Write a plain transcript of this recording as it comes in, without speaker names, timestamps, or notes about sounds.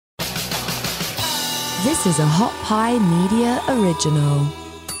This is a Hot Pie Media original.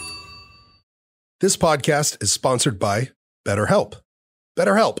 This podcast is sponsored by BetterHelp.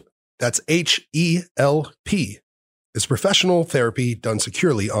 BetterHelp, that's H-E-L-P, is professional therapy done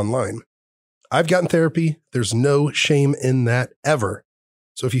securely online. I've gotten therapy. There's no shame in that ever.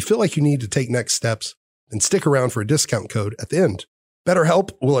 So if you feel like you need to take next steps, then stick around for a discount code at the end. BetterHelp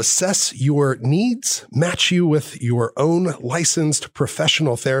will assess your needs, match you with your own licensed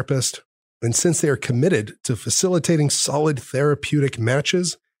professional therapist, and since they are committed to facilitating solid therapeutic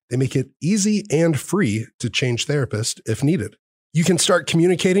matches, they make it easy and free to change therapist if needed. You can start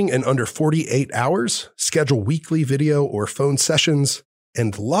communicating in under 48 hours, schedule weekly video or phone sessions,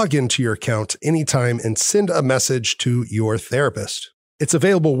 and log into your account anytime and send a message to your therapist. It's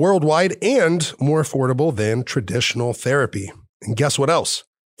available worldwide and more affordable than traditional therapy. And guess what else?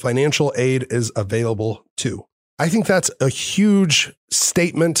 Financial aid is available too. I think that's a huge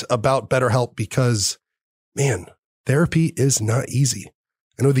statement about BetterHelp because, man, therapy is not easy.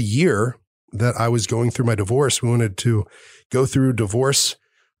 I know the year that I was going through my divorce, we wanted to go through divorce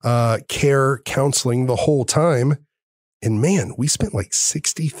care counseling the whole time. And man, we spent like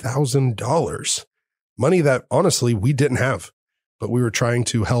 $60,000, money that honestly we didn't have, but we were trying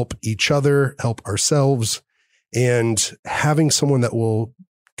to help each other, help ourselves, and having someone that will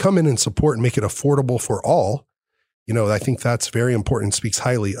come in and support and make it affordable for all. You know, I think that's very important, speaks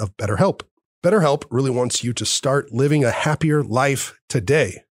highly of BetterHelp. BetterHelp really wants you to start living a happier life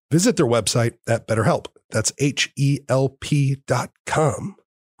today. Visit their website at BetterHelp. That's HELP.com.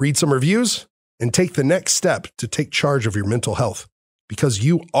 Read some reviews and take the next step to take charge of your mental health because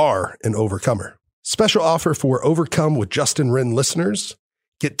you are an overcomer. Special offer for Overcome with Justin Wren listeners.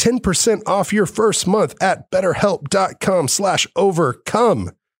 Get 10% off your first month at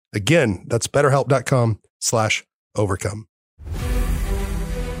BetterHelp.com/overcome. Again, that's BetterHelp.com/overcome.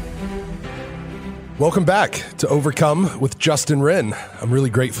 Welcome back to Overcome with Justin Wren. I'm really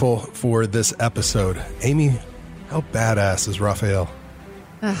grateful for this episode. Amy, how badass is Raphael?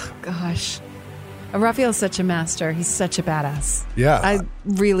 Oh, gosh. Raphael's such a master. He's such a badass. Yeah. I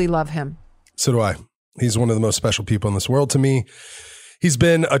really love him. So do I. He's one of the most special people in this world to me. He's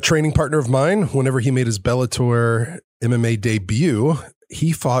been a training partner of mine. Whenever he made his Bellator MMA debut,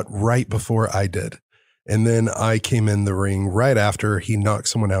 he fought right before I did. And then I came in the ring right after. He knocked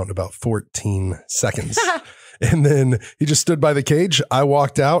someone out in about 14 seconds. And then he just stood by the cage. I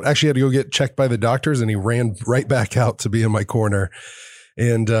walked out, actually had to go get checked by the doctors, and he ran right back out to be in my corner.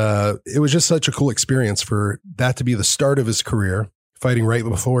 And it was just such a cool experience for that to be the start of his career, fighting right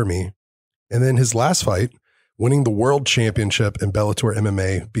before me. And then his last fight, winning the world championship in Bellator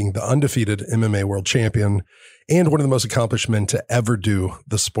MMA, being the undefeated MMA world champion, and one of the most accomplished men to ever do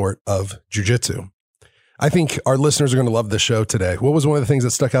the sport of jiu-jitsu. I think our listeners are going to love this show today. What was one of the things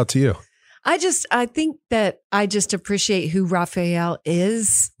that stuck out to you? I think that I just appreciate who Raphael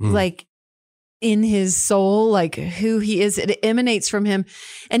is, like in his soul, like who he is. It emanates from him.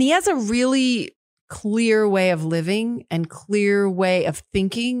 And he has a really clear way of living and clear way of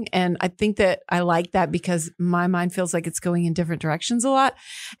thinking. And I think that I like that because my mind feels like it's going in different directions a lot.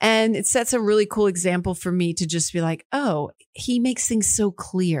 And it sets a really cool example for me to just be like, oh, he makes things so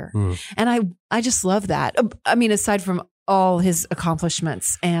clear. And I just love that. I mean, aside from all his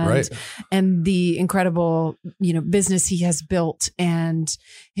accomplishments and the incredible, business he has built and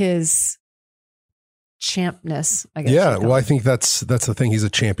his champness, I guess. Yeah, well, I think that's the thing. He's a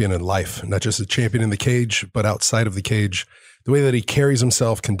champion in life, not just a champion in the cage, but outside of the cage. The way that he carries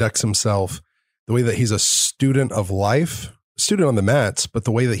himself, conducts himself, the way that he's a student of life, student on the mats, but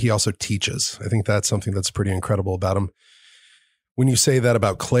the way that he also teaches. I think that's something that's pretty incredible about him. When you say that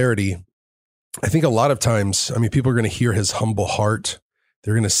about clarity, I think a lot of times, people are going to hear his humble heart.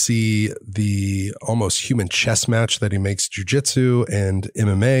 They're going to see the almost human chess match that he makes jiu-jitsu and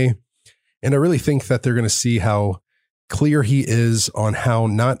MMA. And I really think that they're going to see how clear he is on how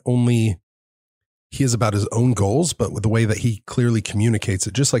not only he is about his own goals, but with the way that he clearly communicates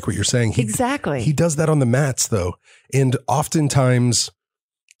it, just like what you're saying. Exactly. He does that on the mats, though. And oftentimes,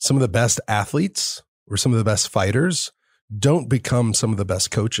 some of the best athletes or some of the best fighters don't become some of the best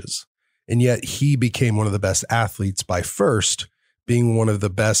coaches. And yet he became one of the best athletes by first being one of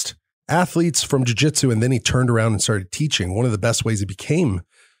the best athletes from jiu-jitsu. And then he turned around and started teaching. One of the best ways he became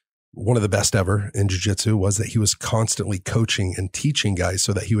one of the best ever in jiu-jitsu was that he was constantly coaching and teaching guys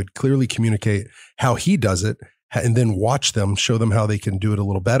so that he would clearly communicate how he does it and then watch them, show them how they can do it a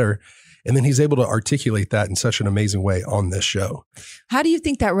little better. And then he's able to articulate that in such an amazing way on this show. How do you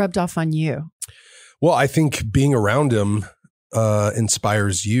think that rubbed off on you? Well, I think being around him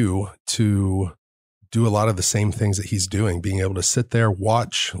inspires you to do a lot of the same things that he's doing, being able to sit there,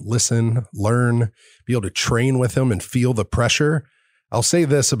 watch, listen, learn, be able to train with him and feel the pressure. I'll say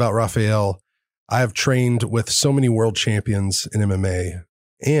this about Rafael. I have trained with so many world champions in MMA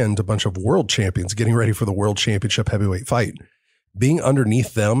and a bunch of world champions getting ready for the world championship heavyweight fight. Being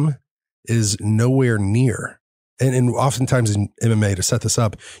underneath them is nowhere near. And oftentimes in MMA, to set this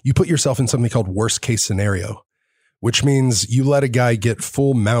up, you put yourself in something called worst case scenario, which means you let a guy get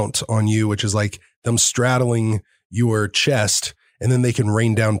full mount on you, which is like them straddling your chest, and then they can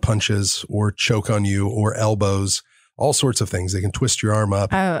rain down punches or choke on you or elbows, all sorts of things. They can twist your arm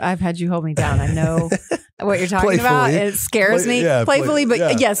up. I've had you hold me down. I know what you're talking about. It scares me. Playfully,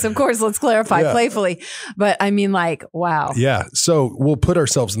 but yes, of course, let's clarify playfully. But I mean, like, wow. Yeah. So we'll put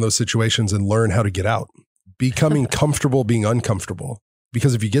ourselves in those situations and learn how to get out, becoming comfortable being uncomfortable.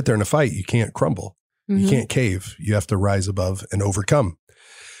 Because if you get there in a fight, you can't crumble. You can't cave. You have to rise above and overcome.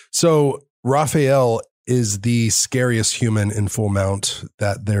 So Rafael is the scariest human in full mount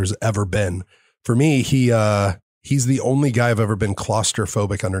that there's ever been. For me, he's the only guy I've ever been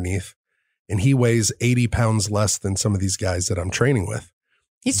claustrophobic underneath. And he weighs 80 pounds less than some of these guys that I'm training with.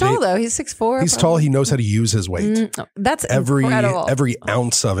 He's tall though. He's 6'4". He's tall. He knows how to use his weight. That's incredible. Every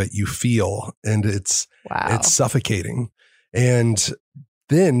ounce of it you feel, and it's suffocating. And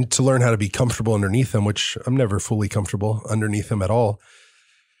then to learn how to be comfortable underneath him, which I'm never fully comfortable underneath him at all.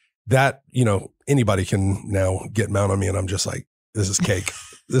 That, anybody can now get mount on me, and I'm just like, this is cake.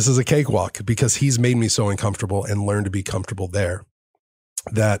 This is a cakewalk, because he's made me so uncomfortable and learned to be comfortable there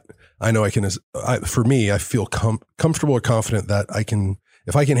that I know I can, for me, I feel comfortable or confident that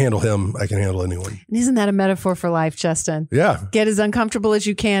if I can handle him, I can handle anyone. And isn't that a metaphor for life, Justin? Yeah. Get as uncomfortable as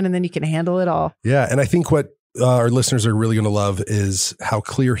you can, and then you can handle it all. Yeah. And I think what our listeners are really going to love is how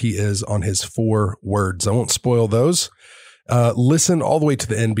clear he is on his 4 words. I won't spoil those. Listen all the way to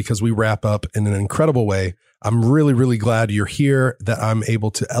the end, because we wrap up in an incredible way. I'm really, really glad you're here, that I'm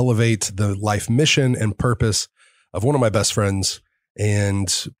able to elevate the life mission and purpose of one of my best friends, and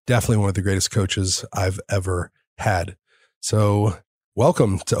definitely one of the greatest coaches I've ever had. So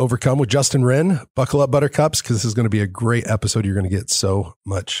welcome to Overcome with Justin Wren. Buckle up, Buttercups, because this is going to be a great episode. You're going to get so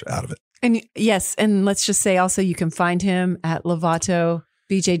much out of it. And yes, and let's just say also you can find him at Lovato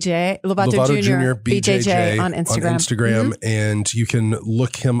BJJ, Lovato Jr. BJJ on Instagram. And you can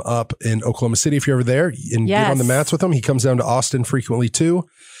look him up in Oklahoma City if you're ever there and get on the mats with him. He comes down to Austin frequently too.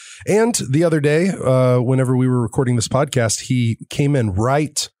 And the other day, whenever we were recording this podcast, he came in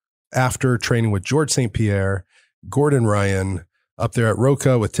right after training with George St. Pierre, Gordon Ryan, up there at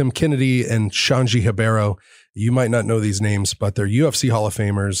Roca with Tim Kennedy and Shanji Hibero. You might not know these names, but they're UFC Hall of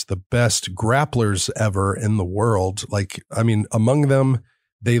Famers, the best grapplers ever in the world. Among them,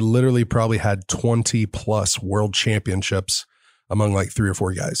 they literally probably had 20 plus world championships among like 3 or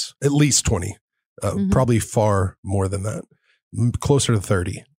 4 guys, at least 20, probably far more than that, closer to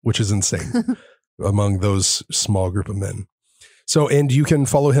 30, which is insane among those small group of men. So, and you can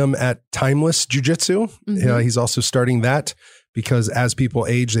follow him at Timeless Jiu-Jitsu. He's also starting that, because as people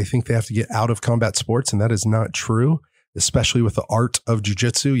age, they think they have to get out of combat sports, and that is not true, especially with the art of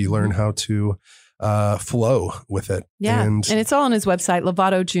jiu-jitsu. You learn how to flow with it. Yeah. And it's all on his website,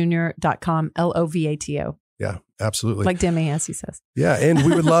 lovatojr.com, Lovato. Yeah, absolutely. Like Demi, as he says. Yeah. And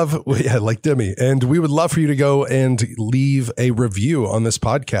we would love, like Demi. And we would love for you to go and leave a review on this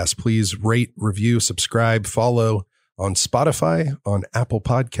podcast. Please rate, review, subscribe, follow on Spotify, on Apple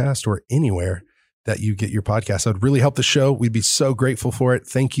Podcast, or anywhere that you get your podcast. That would really help the show. We'd be so grateful for it.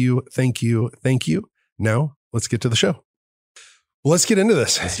 Thank you. Thank you. Thank you. Now let's get to the show. Well, let's get into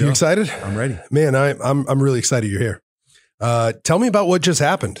this. You excited? I'm ready. Man, I'm really excited you're here. Tell me about what just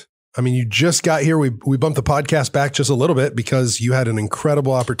happened. I mean, you just got here. We bumped the podcast back just a little bit because you had an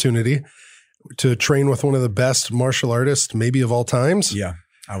incredible opportunity to train with one of the best martial artists, maybe of all times. Yeah,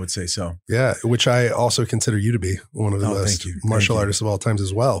 I would say so. Yeah, which I also consider you to be one of the best martial artists of all times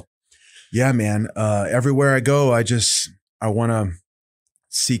as well. Yeah, man. Everywhere I go, I want to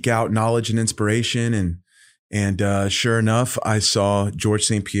seek out knowledge and inspiration. And sure enough, I saw George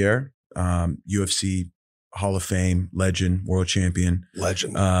St. Pierre, UFC Hall of Fame legend, world champion.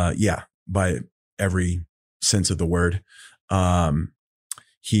 Legend. Yeah, by every sense of the word.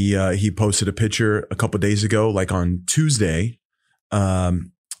 He posted a picture a couple of days ago, like on Tuesday,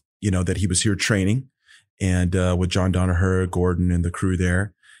 that he was here training and with John Danaher, Gordon, and the crew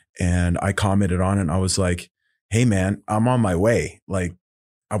there. And I commented on it, and I was like, hey, man, I'm on my way. Like,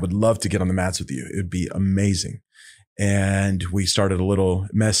 I would love to get on the mats with you. It would be amazing. And we started a little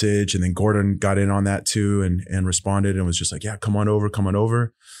message, and then Gordon got in on that too and responded and was just like, yeah, come on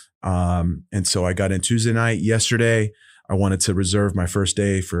over. And so I got in Tuesday night. Yesterday, I wanted to reserve my first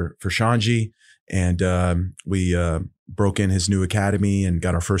day for Shanji. And we broke in his new academy and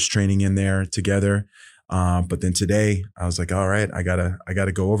got our first training in there together. But then today I was like, all right, I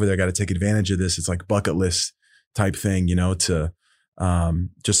gotta go over there. I gotta take advantage of this. It's like bucket list type thing, to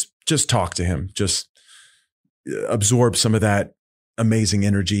just talk to him, just absorb some of that amazing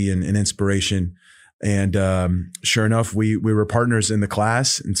energy and inspiration. And sure enough, we were partners in the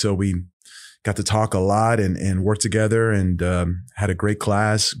class. And so we got to talk a lot and work together, and had a great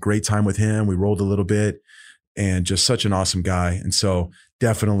class, great time with him. We rolled a little bit, and just such an awesome guy. And so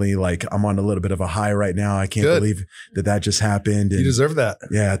definitely, like, I'm on a little bit of a high right now. I can't believe that just happened. And you deserve that.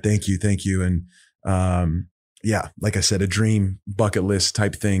 Yeah. Thank you. And yeah, like I said, a dream bucket list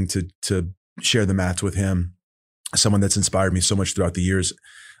type thing to share the mats with him. Someone that's inspired me so much throughout the years,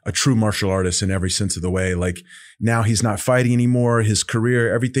 a true martial artist in every sense of the way. Like, now he's not fighting anymore. His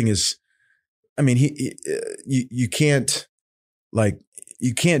career, everything is, I mean, you can't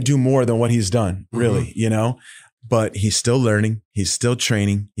do more than what he's done, really, but he's still learning. He's still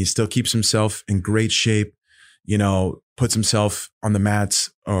training. He still keeps himself in great shape, puts himself on the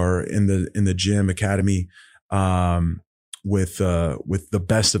mats or in the gym academy, with the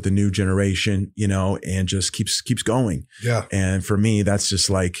best of the new generation, and just keeps going. Yeah. And for me, that's just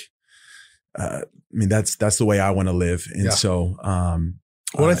like, that's the way I want to live. And so,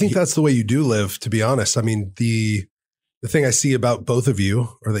 well, I think that's the way you do live, to be honest. I mean, the thing I see about both of you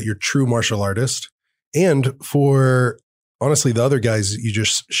are that you're true martial artists. And for, honestly, the other guys, you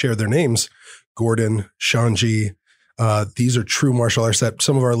just shared their names, Gordon, Shanji. These are true martial artists that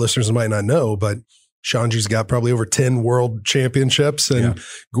some of our listeners might not know, but Shanji's got probably over 10 world championships. And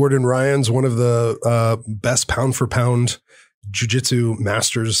Gordon Ryan's one of the best pound for pound jiu-jitsu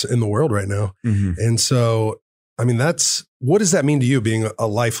masters in the world right now. Mm-hmm. And so, I mean, what does that mean to you, being a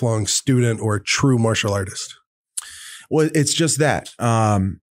lifelong student or a true martial artist? Well, it's just that,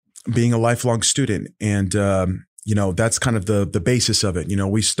 being a lifelong student. And, that's kind of the basis of it.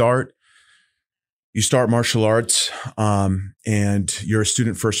 You start martial arts, and you're a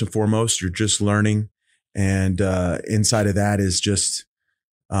student first and foremost. You're just learning. And inside of that is just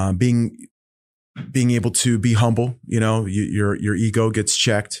being able to be humble. Your ego gets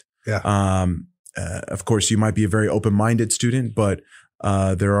checked. Yeah. Of course, you might be a very open-minded student, but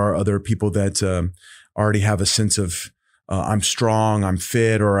there are other people that already have a sense of I'm strong, I'm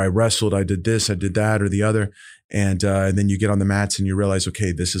fit, or I wrestled, I did this, I did that, or the other. And then you get on the mats and you realize,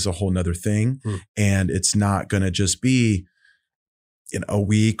 okay, this is a whole nother thing. And it's not going to just be a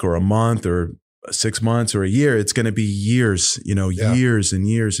week or a month or 6 months or a year. It's going to be years, years and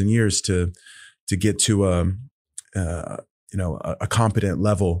years and years to get to a competent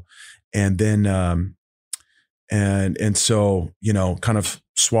level. And then, and so, kind of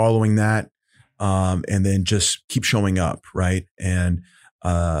swallowing that, and then just keep showing up. Right. And,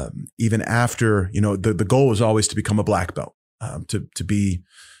 even after, the goal is always to become a black belt, to be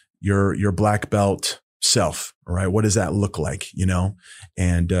your black belt self, right? What does that look like,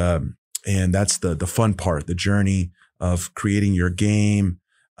 and that's the fun part, the journey of creating your game,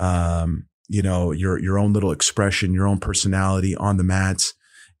 your own little expression, your own personality on the mats,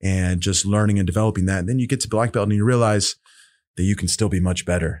 and just learning and developing that. And then you get to black belt and you realize that you can still be much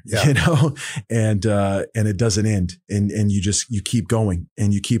better, and it doesn't end, and you keep going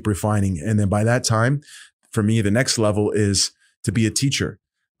and you keep refining. And then by that time, for me, the next level is to be a teacher,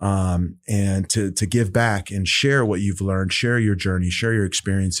 and to give back and share what you've learned, share your journey, share your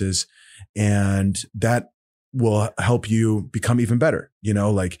experiences. And that will help you become even better.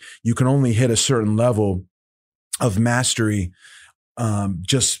 Like, you can only hit a certain level of mastery,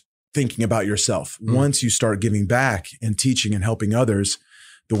 just thinking about yourself. Once you start giving back and teaching and helping others,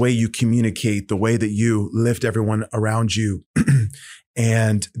 the way you communicate, the way that you lift everyone around you,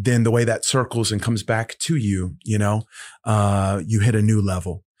 and then the way that circles and comes back to you, you hit a new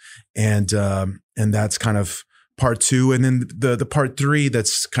level. And that's kind of part two. And then the part three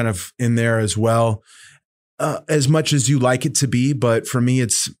that's kind of in there as well, as much as you like it to be. But for me,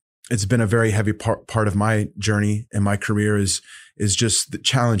 it's been a very heavy part of my journey and my career is just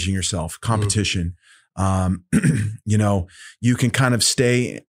challenging yourself, competition. You can kind of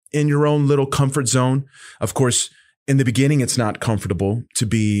stay in your own little comfort zone. Of course, in the beginning, it's not comfortable to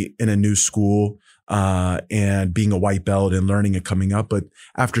be in a new school, and being a white belt and learning and coming up. But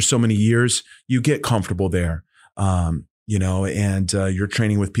after so many years, you get comfortable there, and you're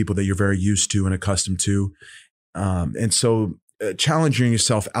training with people that you're very used to and accustomed to. And so challenging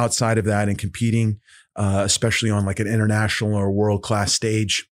yourself outside of that and competing, especially on like an international or world-class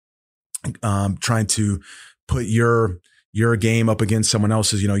stage, trying to put your game up against someone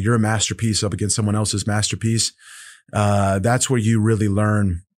else's, your masterpiece up against someone else's masterpiece. That's where you really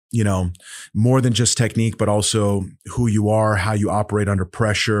learn you know, more than just technique, but also who you are, how you operate under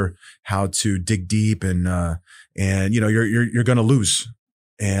pressure, how to dig deep, and you know, you're going to lose,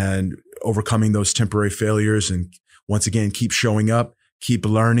 and overcoming those temporary failures, and once again, keep showing up, keep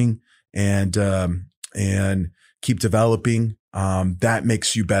learning, and keep developing. That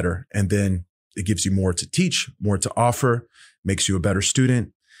makes you better, and then it gives you more to teach, more to offer, makes you a better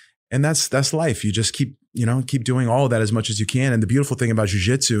student, and that's life. You just keep doing all of that as much as you can. And the beautiful thing about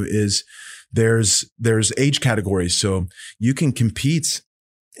jiu-jitsu is there's age categories. So you can compete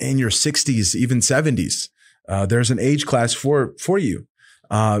in your 60s, even 70s. There's an age class for you.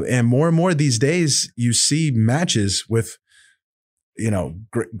 And more these days, you see matches with,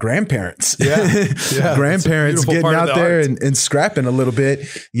 grandparents. Yeah. Grandparents getting out there and scrapping a little bit,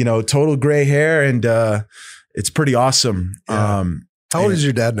 total gray hair. And it's pretty awesome. Yeah. How old is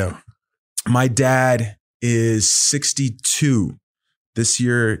your dad now? My dad is 62 this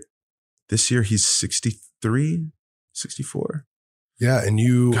year. He's 63, 64. Yeah. And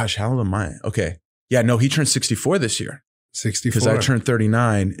you, gosh, how old am I? Okay. Yeah, no, he turned 64 this year. 64. Because I turned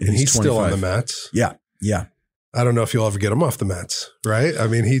 39 and he's 25. Still on the mats. Yeah. I don't know if you'll ever get him off the mats, right? I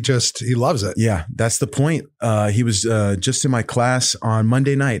mean, he loves it. Yeah, that's the point. He was just in my class on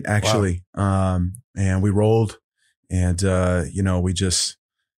Monday night, actually. Wow. And we rolled, and we just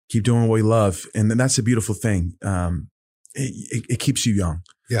keep doing what we love. And then that's a beautiful thing. It keeps you young.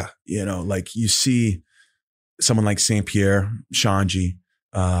 Yeah. Like you see someone like St. Pierre, Shanji,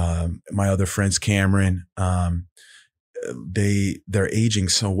 my other friends, Cameron, they're aging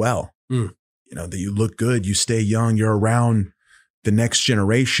so well. Mm. That you look good, you stay young, you're around the next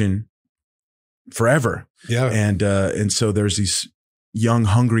generation forever. Yeah. And so there's these young,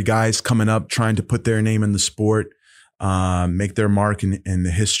 hungry guys coming up, trying to put their name in the sport, make their mark in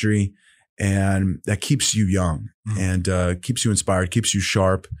the history. And that keeps you young and keeps you inspired, keeps you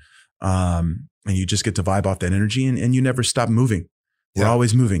sharp. And you just get to vibe off that energy, and you never stop moving. We're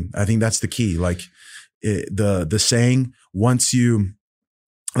always moving. I think that's the key. Like the saying, once you,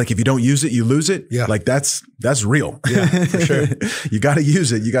 like, if you don't use it, you lose it. Yeah. Like that's real. Yeah, for sure. You got to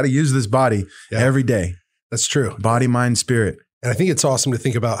use it. You got to use this body every day. That's true. Body, mind, spirit. And I think it's awesome to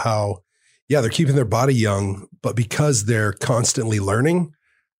think about how, they're keeping their body young, but because they're constantly learning,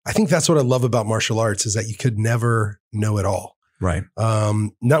 I think that's what I love about martial arts, is that you could never know it all. Right.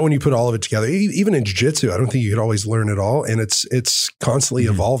 Not when you put all of it together. Even in jiu-jitsu, I don't think you could always learn it all. And it's constantly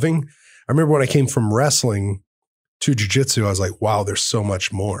evolving. I remember when I came from wrestling to jiu-jitsu, I was like, wow, there's so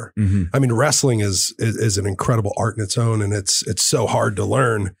much more. Mm-hmm. I mean, wrestling is an incredible art in its own, and it's so hard to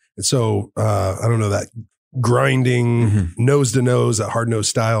learn. And so, I don't know, that grinding nose to nose, that hard nose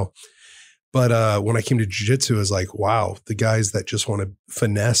style. But when I came to jiu-jitsu, I was like, wow, the guys that just want to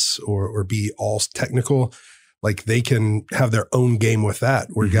finesse or be all technical, like they can have their own game with that.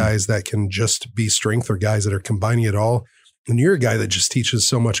 We're guys that can just be strength, or guys that are combining it all. And you're a guy that just teaches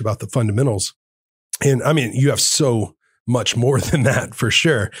so much about the fundamentals. And I mean, you have so much more than that, for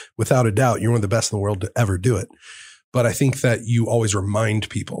sure. Without a doubt, you're one of the best in the world to ever do it. But I think that you always remind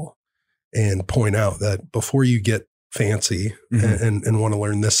people and point out that before you get fancy and want to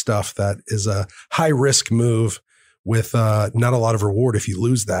learn this stuff, that is a high risk move with not a lot of reward. If you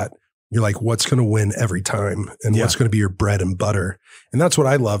lose that, you're like, what's going to win every time, and what's going to be your bread and butter? And that's what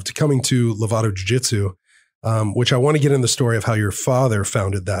I loved coming to Lovato Jiu-Jitsu. Which I want to get in the story of how your father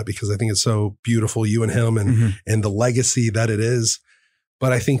founded that, because I think it's so beautiful, you and him, and the legacy that it is.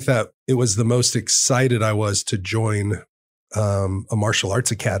 But I think that it was the most excited I was to join a martial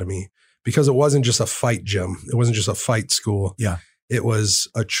arts academy, because it wasn't just a fight gym. It wasn't just a fight school. Yeah. It was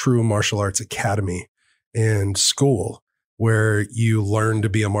a true martial arts academy and school where you learn to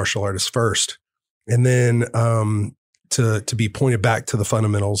be a martial artist first. And then, to be pointed back to the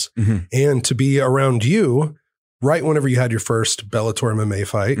fundamentals and to be around you right whenever you had your first Bellator MMA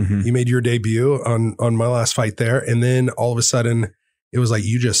fight. You made your debut on my last fight there. And then all of a sudden it was like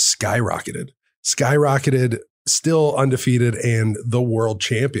you just skyrocketed, still undefeated and the world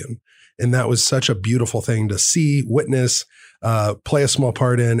champion. And that was such a beautiful thing to see, witness, play a small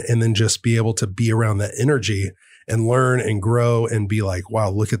part in, and then just be able to be around that energy and learn and grow and be like, wow,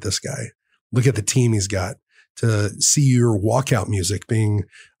 look at this guy. Look at the team he's got. To see your walkout music being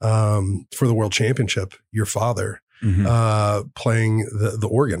for the world championship, your father playing the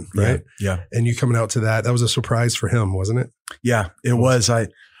organ, right? Yeah. And you coming out to that was a surprise for him, wasn't it? Yeah, it was.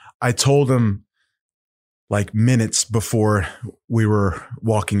 I told him like minutes before we were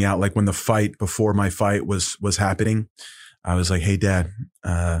walking out, like when before my fight was happening, I was like, hey, Dad,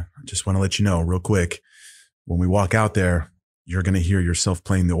 I just want to let you know real quick, when we walk out there, you're going to hear yourself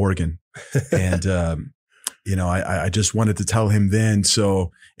playing the organ. And, I just wanted to tell him then.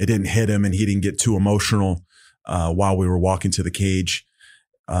 So it didn't hit him and he didn't get too emotional while we were walking to the cage.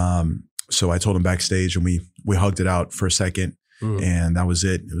 So I told him backstage and we hugged it out for a second and that was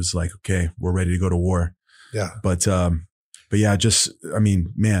it. It was like, okay, we're ready to go to war. Yeah. But yeah, I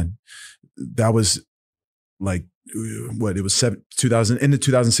mean, man, that was like what it was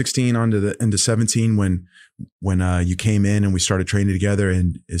 2016 into 17 when you came in and we started training together,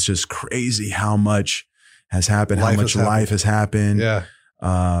 and it's just crazy how much has happened, how much life has happened. Yeah.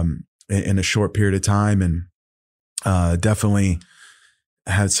 In a short period of time, and definitely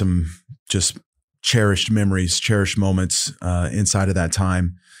had some just cherished memories, cherished moments inside of that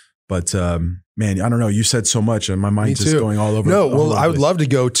time. But man, I don't know. You said so much, and my mind's just going all over. No, well, I would love to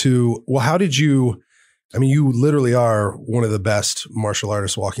go to. Well, how did you? I mean, you literally are one of the best martial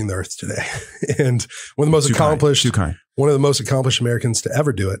artists walking the earth today, and one of the most accomplished, one of the most accomplished Americans to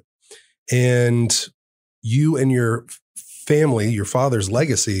ever do it. And you and your family, your father's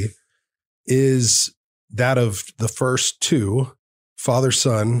legacy, is that of the first two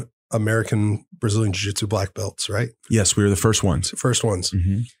father-son American Brazilian Jiu-Jitsu black belts, right? Yes, we were the first ones. First ones.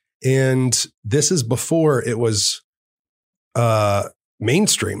 Mm-hmm. And this is before it was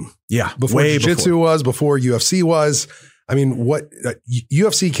mainstream. Yeah. Before Jiu-Jitsu was, before UFC was. I mean, what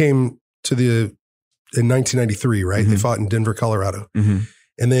UFC came to in 1993, right? Mm-hmm. They fought in Denver, Colorado. Mm-hmm.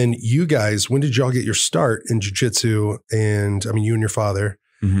 And then you guys, when did y'all get your start in Jiu-Jitsu? And I mean, you and your father,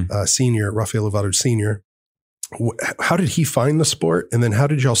 senior, Rafael Lovato Sr., how did he find the sport? And then how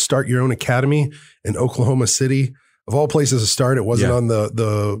did y'all start your own academy in Oklahoma City? Of all places to start, it wasn't on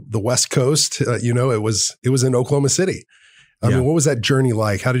the West Coast. It was in Oklahoma City. I mean, what was that journey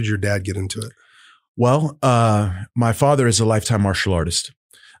like? How did your dad get into it? Well, my father is a lifetime martial artist.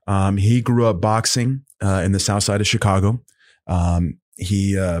 He grew up boxing in the South Side of Chicago.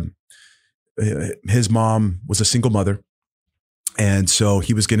 His mom was a single mother, and so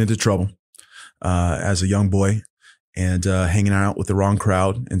he was getting into trouble as a young boy and hanging out with the wrong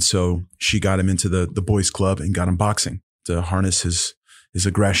crowd. And so she got him into the boys club and got him boxing to harness his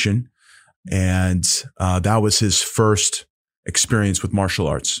aggression. And that was his first experience with martial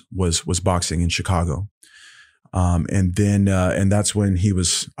arts was boxing in Chicago. And that's when he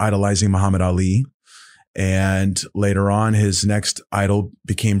was idolizing Muhammad Ali. And later on, his next idol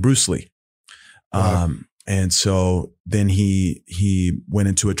became Bruce Lee. Wow. And so then he went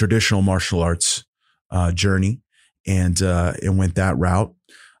into a traditional martial arts journey and went that route.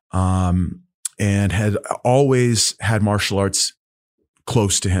 And had always had martial arts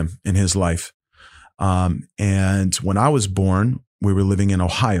close to him in his life. And when I was born, we were living in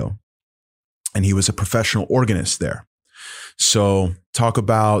Ohio, and he was a professional organist there. So talk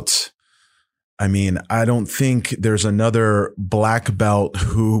about, I mean, I don't think there's another black belt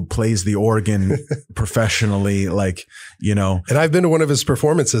who plays the organ professionally, like, And I've been to one of his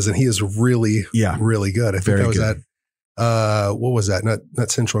performances, and he is really, really good. I think that was at, what was that?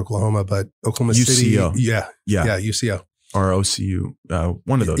 Not Central Oklahoma, but Oklahoma City. Yeah, UCO. Or OCU,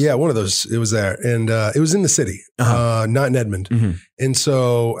 one of those. Yeah, one of those. It was there. And it was in the city, not in Edmond. Mm-hmm. And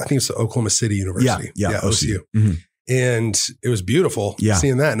so I think it's the Oklahoma City University. Yeah, OCU. Mm-hmm. And it was beautiful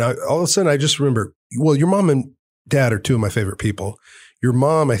seeing that. And all of a sudden I just remember, well, your mom and dad are two of my favorite people. Your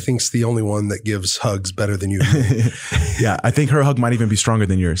mom, I think, is the only one that gives hugs better than you. Yeah, I think her hug might even be stronger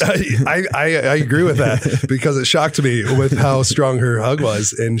than yours. I agree with that because it shocked me with how strong her hug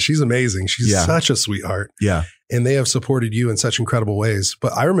was. And she's amazing. She's such a sweetheart. Yeah. And they have supported you in such incredible ways.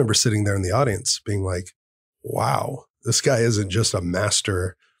 But I remember sitting there in the audience being like, wow, this guy isn't just a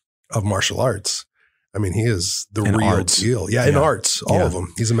master of martial arts. I mean, he is the real deal. Yeah, in arts, all of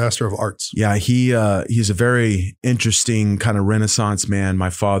them. He's a master of arts. Yeah, he's a very interesting kind of Renaissance man. My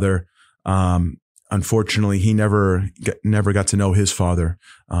father, unfortunately, he never got to know his father.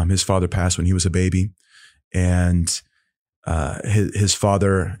 His father passed when he was a baby, and his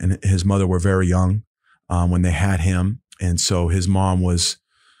father and his mother were very young when they had him, and so his mom was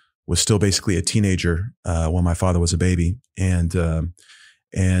still basically a teenager when my father was a baby, and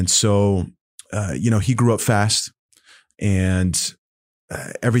so. He grew up fast, and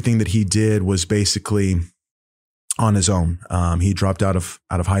everything that he did was basically on his own. He dropped out of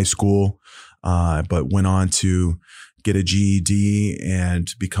high school, but went on to get a GED and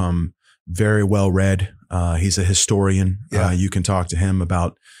become very well read. He's a historian. Yeah. You can talk to him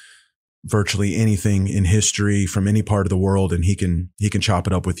about virtually anything in history from any part of the world, and he can chop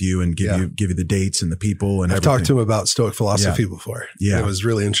it up with you and give you the dates and the people and everything. I've talked to him about Stoic philosophy before. Yeah, it was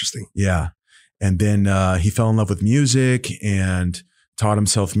really interesting. Yeah. And then he fell in love with music and taught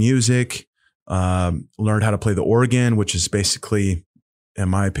himself music, learned how to play the organ, which is basically, in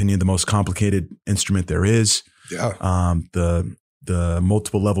my opinion, the most complicated instrument there is. Yeah.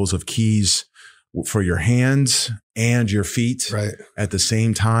 multiple levels of keys for your hands and your feet at the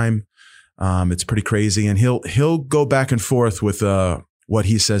same time. It's pretty crazy. And he'll go back and forth with what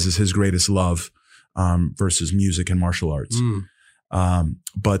he says is his greatest love versus music and martial arts.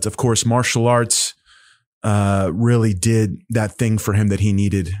 But of course, martial arts really did that thing for him that he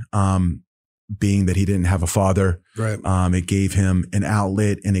needed, being that he didn't have a father. It gave him an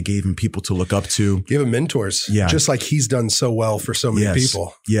outlet, and it gave him people to look up to. Gave him mentors. Yeah. Just like he's done so well for so many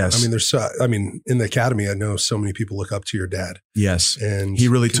people. Yes. I mean, in the academy, I know so many people look up to your dad. Yes. And he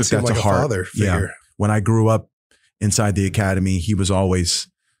really took that to heart. Father figure. Yeah. When I grew up inside the academy, he was always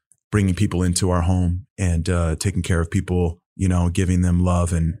bringing people into our home and taking care of people, giving them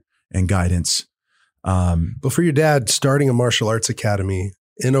love and guidance. But for your dad, starting a martial arts academy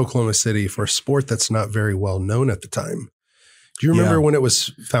in Oklahoma City for a sport that's not very well known at the time. Do you remember when it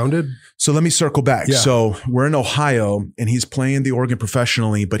was founded? So let me circle back. Yeah. So we're in Ohio, and he's playing the organ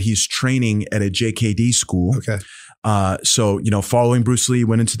professionally, but he's training at a JKD school. Okay. So, following Bruce Lee,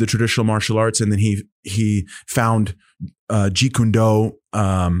 went into the traditional martial arts, and then he found Jeet Kune Do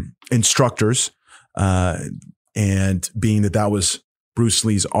instructors. And being that was Bruce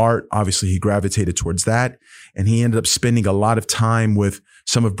Lee's art, obviously he gravitated towards that. And he ended up spending a lot of time with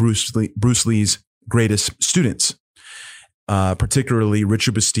some of Bruce Lee's greatest students, particularly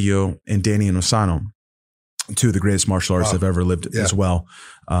Richard Bustillo and Danny Inosanto, two of the greatest martial artists I've ever lived as well.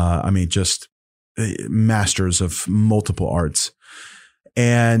 Just masters of multiple arts.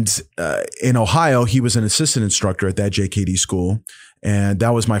 And in Ohio, he was an assistant instructor at that JKD school. And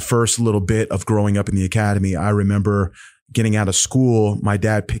that was my first little bit of growing up in the academy. I remember getting out of school, my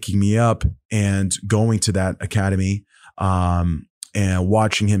dad picking me up and going to that academy and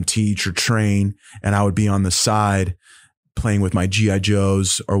watching him teach or train. And I would be on the side playing with my G.I.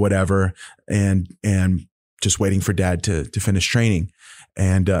 Joes or whatever and just waiting for dad to finish training.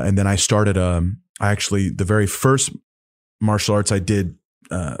 And then I started, the very first martial arts I did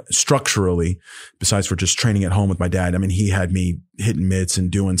structurally, besides for just training at home with my dad. I mean, he had me hitting mitts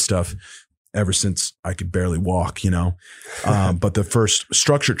and doing stuff ever since I could barely walk, but the first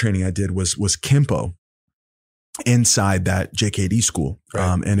structured training I did was Kempo inside that JKD school.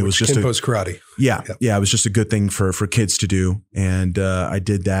 And it was just Kempo's karate. Yeah. It was just a good thing for kids to do. And I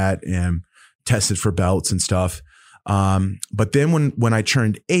did that and tested for belts and stuff. But then when I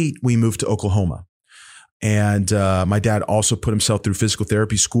turned 8, we moved to Oklahoma. And my dad also put himself through physical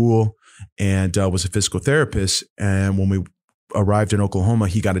therapy school and was a physical therapist. And when we arrived in Oklahoma,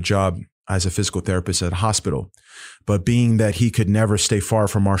 he got a job as a physical therapist at a hospital. But being that he could never stay far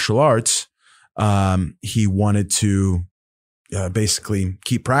from martial arts, he wanted to basically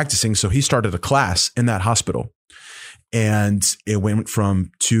keep practicing. So he started a class in that hospital. And it went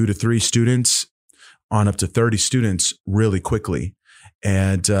from 2 to 3 students on up to 30 students really quickly.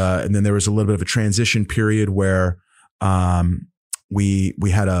 And then there was a little bit of a transition period where we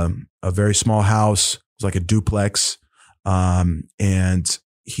had a very small house. It was like a duplex. And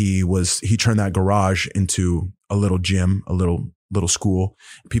he turned that garage into a little gym, a little school.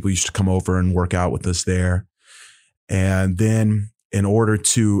 People used to come over and work out with us there. And then in order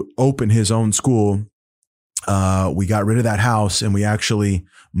to open his own school, we got rid of that house and we actually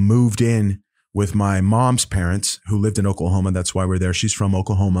moved in with my mom's parents who lived in Oklahoma. That's why we're there. She's from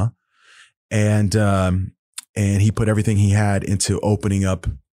Oklahoma. And he put everything he had into opening up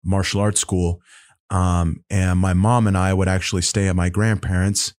martial arts school. And my mom and I would actually stay at my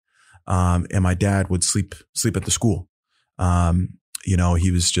grandparents', and my dad would sleep at the school.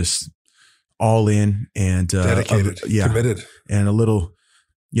 He was just all in and dedicated, committed, and a little,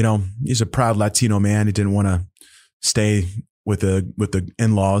 he's a proud Latino man. He didn't want to stay with the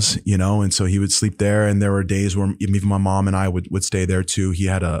in-laws, and so he would sleep there. And there were days where even my mom and I would stay there too. He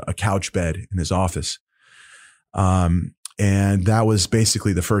had a couch bed in his office. And that was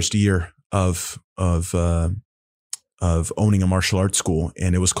basically the first year of owning a martial arts school.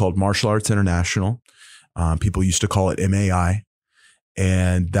 And it was called Martial Arts International. People used to call it MAI.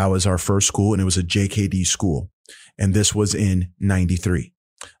 And that was our first school, and it was a JKD school. And this was in 93.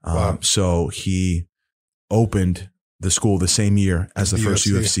 Wow. So he opened the school the same year as the first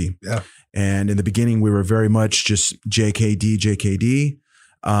UFC. Yeah. And in the beginning, we were very much just JKD.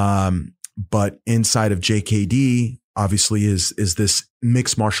 But inside of JKD, obviously, is this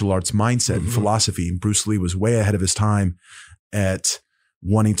mixed martial arts mindset and philosophy. And Bruce Lee was way ahead of his time at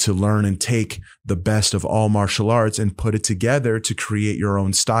wanting to learn and take the best of all martial arts and put it together to create your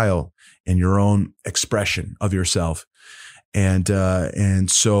own style and your own expression of yourself. And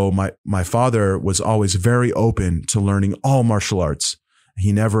so my father was always very open to learning all martial arts.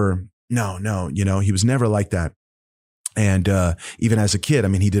 He never, he was never like that. And even as a kid, I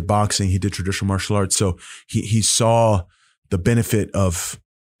mean, he did boxing, he did traditional martial arts. So he saw the benefit of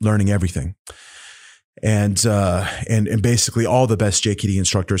learning everything. And basically all the best JKD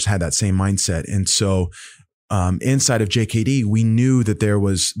instructors had that same mindset. And so inside of JKD, we knew that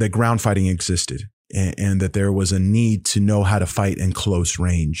that ground fighting existed and that there was a need to know how to fight in close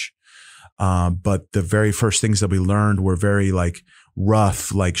range. But the very first things that we learned were very like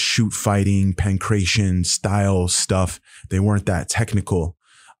rough, like shoot fighting, pancration style stuff. They weren't that technical.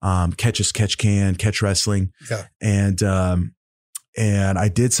 Catch as catch can, catch wrestling. Yeah. And I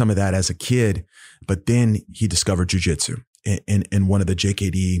did some of that as a kid, but then he discovered jujitsu in one of the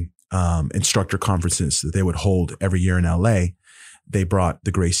JKD instructor conferences that they would hold every year in LA. They brought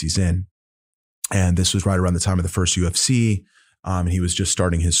the Gracies in, and this was right around the time of the first UFC. He was just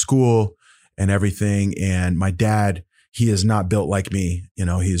starting his school and everything. And my dad, he is not built like me. You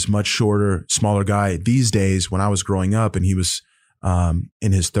know, he's much shorter, smaller guy. These days, when I was growing up and he was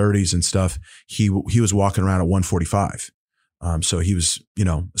in his 30s and stuff, he was walking around at 145. So he was, you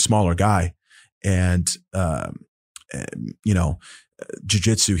know, a smaller guy, and you know,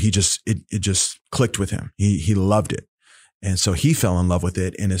 jiu-jitsu, it just clicked with him. He loved it. And so he fell in love with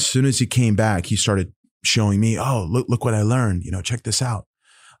it. And as soon as he came back, he started showing me, oh, look what I learned, you know, check this out.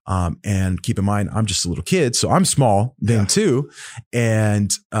 And keep in mind, I'm just a little kid, so I'm small then too.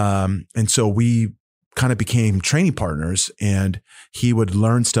 And so we kind of became training partners, and he would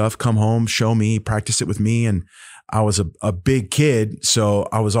learn stuff, come home, show me, practice it with me. And I was a big kid, so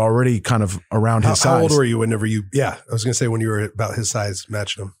I was already kind of around his size. How old were you whenever I was going to say when you were about his size,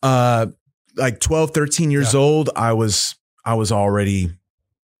 matching him? Like 12, 13 years old, I was already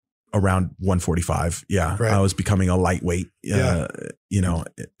around 145. Yeah. Right. I was becoming a lightweight, you know,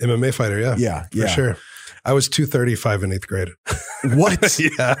 MMA fighter. Yeah. For sure. I was 235 in 8th grade. What?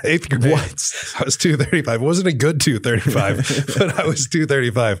 Yeah. 8th grade. What? I was 235. It wasn't a good 235, but I was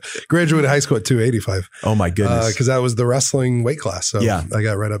 235. Graduated high school at 285. Oh my goodness. Cause that was the wrestling weight class. So I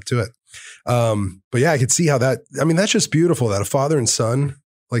got right up to it. But yeah, I could see how that's just beautiful that a father and son,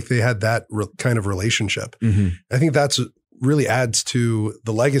 like they had that kind of relationship. Mm-hmm. I think that's really adds to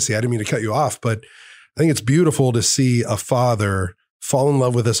the legacy. I didn't mean to cut you off, but I think it's beautiful to see a father fall in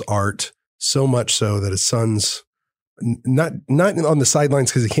love with this art so much so that his son's not on the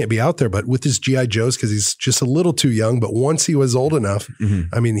sidelines because he can't be out there, but with his GI Joes because he's just a little too young. But once he was old enough,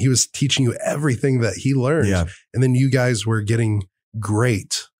 I mean, he was teaching you everything that he learned. Yeah. And then you guys were getting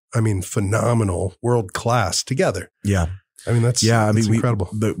great, phenomenal, world class together. Yeah. That's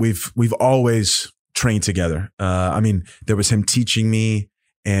incredible. We've always trained together. There was him teaching me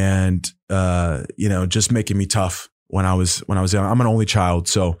and, just making me tough when I was young. I'm an only child.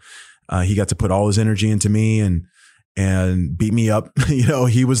 So, he got to put all his energy into me and beat me up.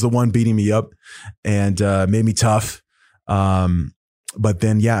 He was the one beating me up and, made me tough. But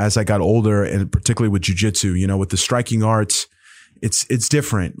then, as I got older and particularly with jujitsu, with the striking arts, it's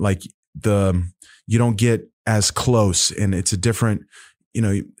different. Like you don't get as close, and it's a different,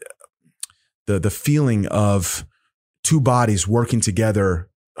 the feeling of two bodies working together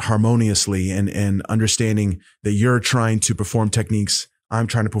harmoniously and understanding that you're trying to perform techniques, I'm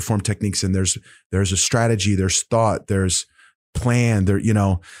trying to perform techniques, and there's a strategy, there's thought, there's plan,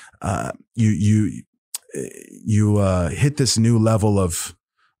 you hit this new level of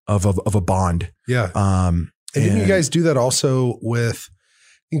a bond. Yeah. And didn't you guys do that also with,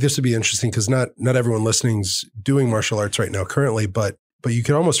 I think this would be interesting because not everyone listening's doing martial arts right now currently, but you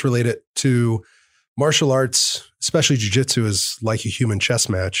can almost relate it to martial arts, especially jiu-jitsu, is like a human chess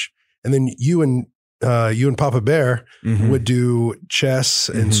match. And then you and Papa Bear would do chess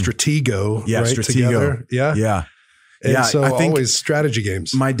and Stratego, right? Stratego. Together. Yeah. Yeah. And so I think always strategy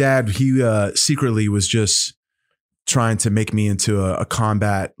games. My dad, he secretly was just trying to make me into a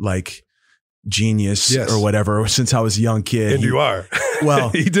combat like genius or whatever since I was a young kid. And you are. Well,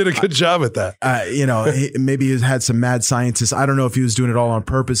 he did a good job at that. Maybe he had some mad scientists. I don't know if he was doing it all on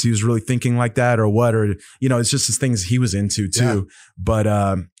purpose. He was really thinking like that or what, or, it's just the things he was into too.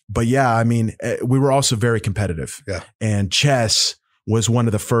 Yeah. But yeah, we were also very competitive. Yeah. And chess was one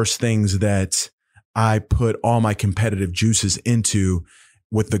of the first things that I put all my competitive juices into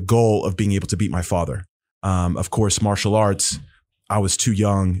with the goal of being able to beat my father. Of course, martial arts, I was too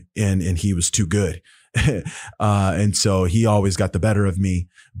young and he was too good. And so he always got the better of me.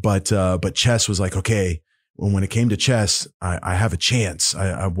 But chess was like, okay, when it came to chess, I have a chance.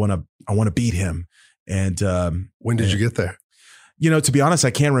 I want to beat him. And, when did you get there? To be honest,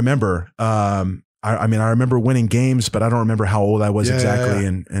 I can't remember. I remember winning games, but I don't remember how old I was exactly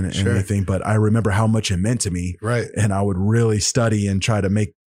and anything, but I remember how much it meant to me. Right. And I would really study and try to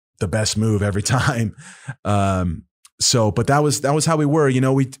make the best move every time. but that was how we were,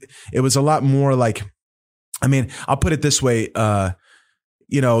 it was a lot more like, I mean, I'll put it this way,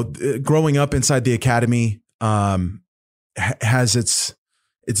 growing up inside the academy, has its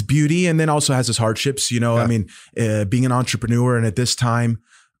beauty and then also has its hardships, I mean, being an entrepreneur, and at this time,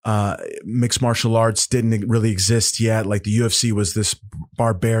 mixed martial arts didn't really exist yet. Like the UFC was this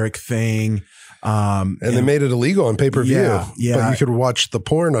barbaric thing. And they made it illegal on pay-per-view. Yeah. But you could watch the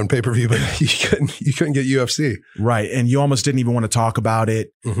porn on pay-per-view, but you couldn't get UFC. Right. And you almost didn't even want to talk about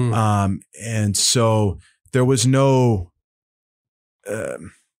it. Mm-hmm. And so there was no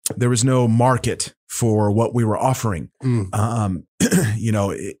market for what we were offering.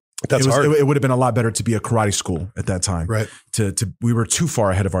 That's hard. It would have been a lot better to be a karate school at that time. Right. We were too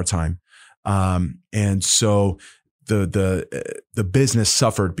far ahead of our time. And so the business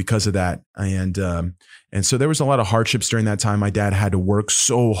suffered because of that. And so there was a lot of hardships during that time. My dad had to work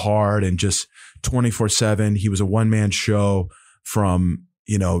so hard and just 24/7. He was a one-man show from,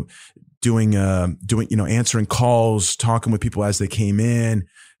 doing, answering calls, talking with people as they came in,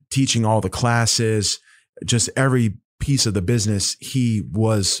 teaching all the classes, just every piece of the business he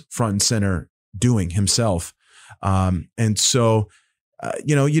was front and center doing himself. And so, I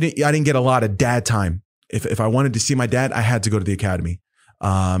didn't get a lot of dad time. If I wanted to see my dad, I had to go to the academy.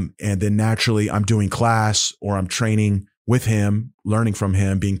 And then naturally I'm doing class or I'm training with him, learning from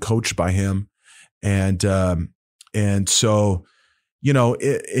him, being coached by him. And so,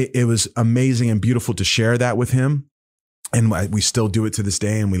 it was amazing and beautiful to share that with him. And we still do it to this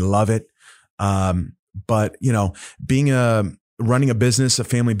day and we love it. But being running a business, a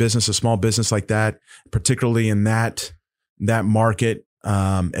family business, a small business like that, particularly in that market,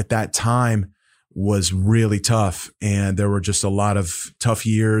 at that time, was really tough. And there were just a lot of tough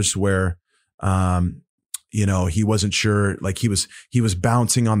years where, he wasn't sure, like he was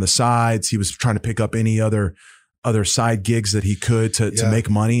bouncing on the sides. He was trying to pick up any other side gigs that he could to make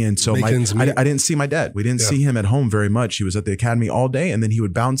money. And so I didn't see my dad. We didn't see him at home very much. He was at the academy all day, and then he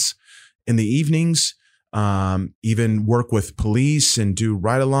would bounce in the evenings, even work with police and do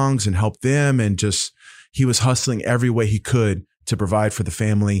ride-alongs and help them. And just, he was hustling every way he could to provide for the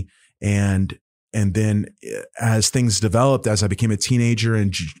family. And then as things developed, as I became a teenager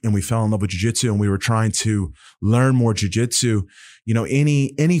and we fell in love with jiu-jitsu and we were trying to learn more jiu-jitsu,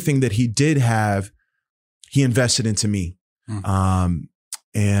 anything that he did have, he invested into me. And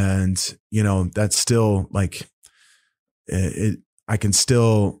that's still like, I can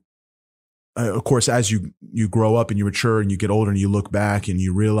still, of course, as you grow up and you mature and you get older and you look back and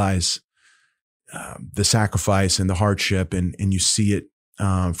you realize the sacrifice and the hardship and you see it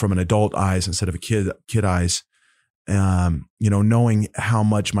from an adult eyes instead of a kid eyes, knowing how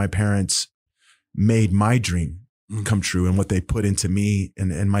much my parents made my dream come true and what they put into me,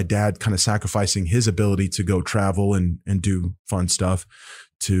 and my dad kind of sacrificing his ability to go travel and do fun stuff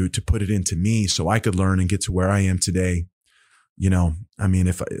to put it into me so I could learn and get to where I am today. I mean,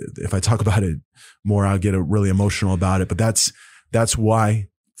 if I talk about it more, I'll get really emotional about it, but that's why,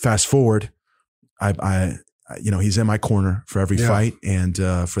 fast forward, he's in my corner for every fight. And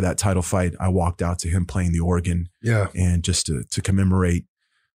for that title fight, I walked out to him playing the organ. Yeah. And just to commemorate,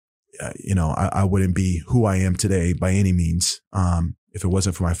 I wouldn't be who I am today by any means if it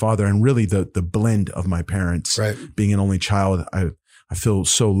wasn't for my father. And really the blend of my parents, right. Being an only child, I feel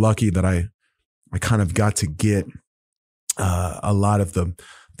so lucky that I kind of got to get a lot of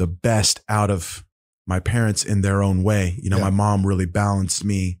the best out of my parents in their own way. My mom really balanced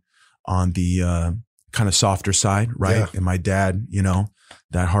me on the kind of softer side, right? Yeah. And my dad,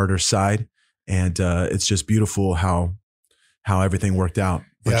 that harder side. And it's just beautiful how everything worked out.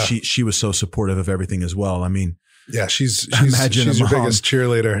 But she was so supportive of everything as well. I mean, she's your biggest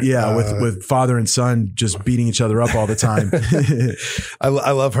cheerleader. Yeah, with father and son just beating each other up all the time. I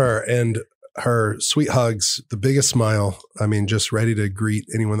love her and her sweet hugs, the biggest smile. I mean, just ready to greet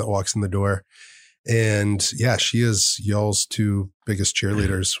anyone that walks in the door. And she is y'all's two biggest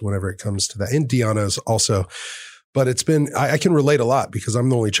cheerleaders whenever it comes to that. And Deanna's also. But it's been, I can relate a lot because I'm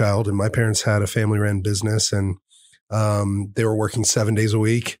the only child and my parents had a family ran business and they were working 7 days a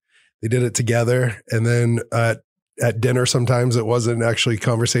week. They did it together. And then at dinner, sometimes it wasn't actually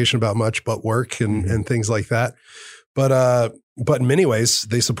conversation about much but work and things like that. But in many ways,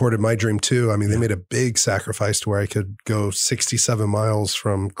 they supported my dream too. I mean, they made a big sacrifice to where I could go 67 miles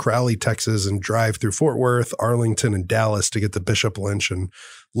from Crowley, Texas, and drive through Fort Worth, Arlington, and Dallas to get to Bishop Lynch and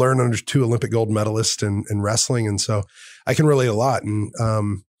learn under two Olympic gold medalists in wrestling. And so I can relate a lot. And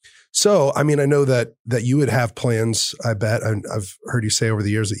so, I mean, I know that you would have plans, I bet. I've heard you say over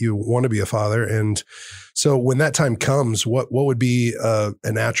the years that you want to be a father. And so when that time comes, what would be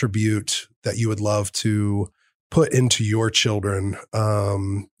an attribute that you would love to put into your children,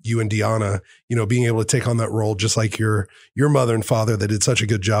 you and Deanna, being able to take on that role, just like your mother and father that did such a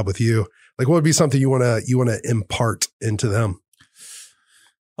good job with you? Like, what would be something you want to impart into them?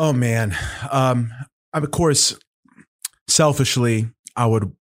 Oh man. Of course, selfishly, I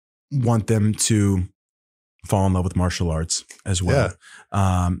would want them to fall in love with martial arts as well.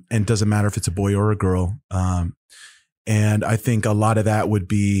 Yeah. And it doesn't matter if it's a boy or a girl. And I think a lot of that would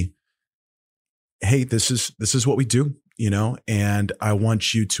be, hey, this is what we do, and I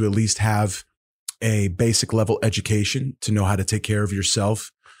want you to at least have a basic level education to know how to take care of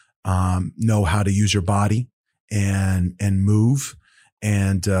yourself, know how to use your body and move,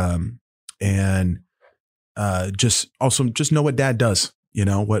 and just know what dad does,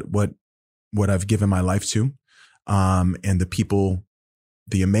 what I've given my life to, and the people,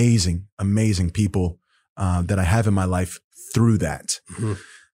 the amazing people that I have in my life through that. Mm-hmm.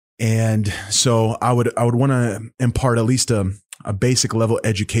 And so I would want to impart at least a basic level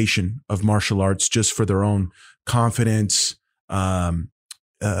education of martial arts, just for their own confidence,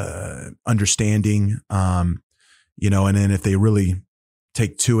 understanding, and then if they really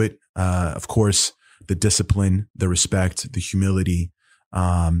take to it, of course, the discipline, the respect, the humility.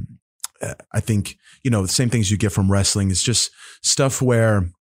 I think, the same things you get from wrestling is just stuff where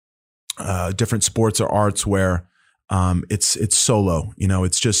different sports or arts where it's solo,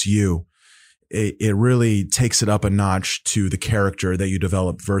 it's just you. It really takes it up a notch to the character that you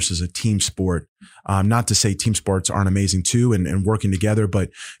develop versus a team sport. Not to say team sports aren't amazing too, and working together,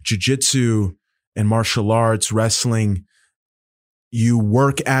 but jiu-jitsu and martial arts, wrestling, you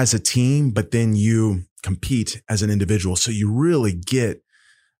work as a team, but then you compete as an individual. So you really get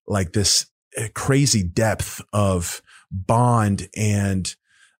like this crazy depth of bond and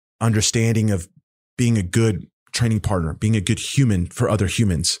understanding of being a good training partner, being a good human for other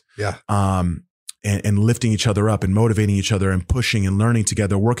humans. Yeah. And lifting each other up and motivating each other and pushing and learning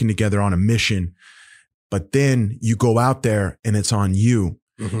together, working together on a mission. But then you go out there and it's on you.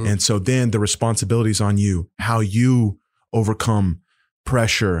 Mm-hmm. And so then the responsibility is on you, how you overcome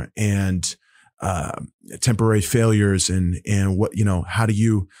pressure and temporary failures and what, how do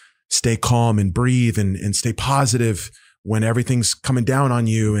you stay calm and breathe and stay positive when everything's coming down on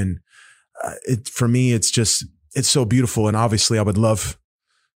you. And for me, it's so beautiful. And obviously I'd love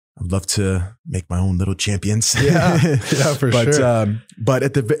to make my own little champions. Yeah, for sure. But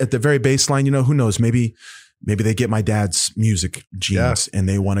at the very baseline, who knows, maybe they get my dad's music genes and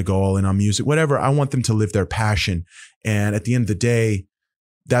they want to go all in on music, whatever. I want them to live their passion. And at the end of the day,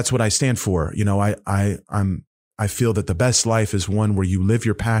 that's what I stand for. I feel that the best life is one where you live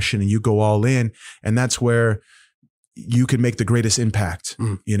your passion and you go all in. And that's where you can make the greatest impact,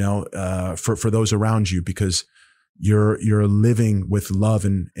 for those around you, because you're living with love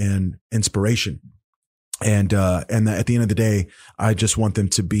and inspiration. And at the end of the day, I just want them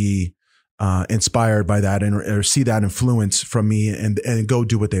to be inspired by that or see that influence from me and go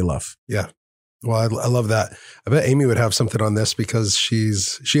do what they love. Yeah. Well, I love that. I bet Amy would have something on this because she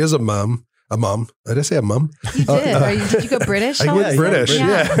is a mom. A mom. Did I say a mom? You did. Did you go British? I went British.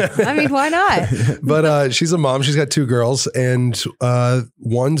 Yeah. I mean, why not? But she's a mom. She's got 2 girls, and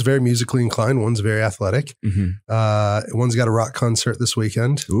one's very musically inclined. One's very athletic. Mm-hmm. One's got a rock concert this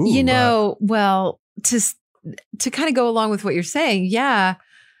weekend. Ooh, well, to kind of go along with what you're saying, yeah,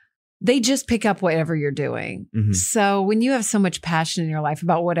 they just pick up whatever you're doing. Mm-hmm. So when you have so much passion in your life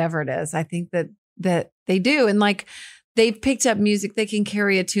about whatever it is, I think that they do. And like, they've picked up music, they can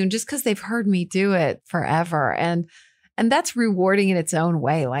carry a tune just because they've heard me do it forever. And that's rewarding in its own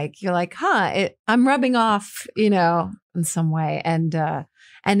way. Like, you're like, I'm rubbing off, in some way. And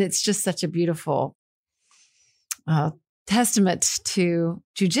it's just such a beautiful testament to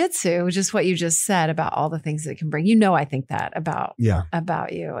jiu-jitsu, which is what you just said about all the things that it can bring. I think that about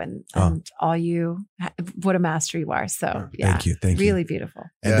you and all you, what a master you are. So yeah, thank you. Really beautiful.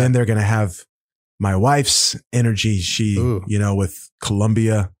 And then they're going to have my wife's energy. She, with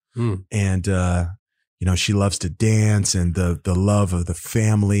Columbia and, she loves to dance and the love of the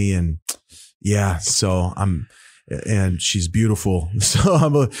family. And so and she's beautiful. So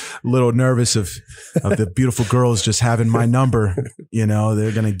I'm a little nervous of the beautiful girls just having my number.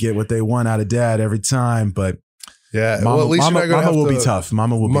 They're going to get what they want out of dad every time. But yeah, Mama, well, at least Mama will be tough.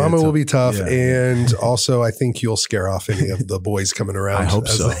 Mama will be tough. Yeah. And also I think you'll scare off any of the boys coming around. I hope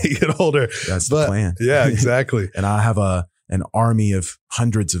as so. they get older. That's the plan. Yeah, exactly. And I have an army of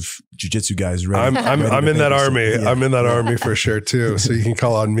hundreds of jiu-jitsu guys ready. I'm in that army. Yeah. I'm in that army for sure too. So you can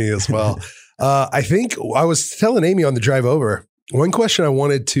call on me as well. I think I was telling Amy on the drive over, one question I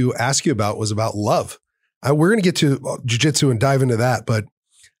wanted to ask you about was about love. We're going to get to jiu-jitsu and dive into that, but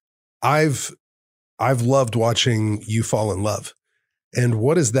I've I've loved watching you fall in love. And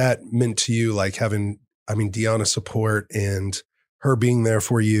what has that meant to you? Like having, Deanna's support and her being there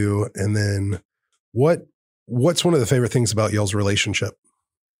for you. And then what's one of the favorite things about y'all's relationship?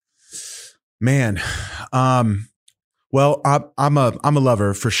 Man. Well, I'm a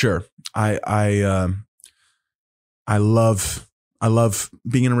lover for sure. I love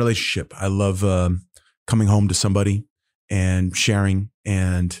being in a relationship. I love coming home to somebody and sharing,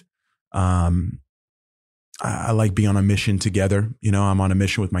 and I like being on a mission together. You know, I'm on a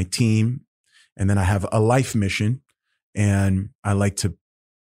mission with my team, and then I have a life mission, and I like to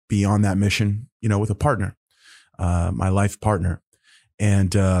be on that mission, you know, with a partner, my life partner.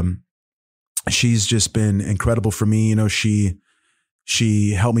 And she's just been incredible for me. You know, she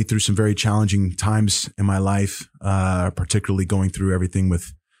helped me through some very challenging times in my life, particularly going through everything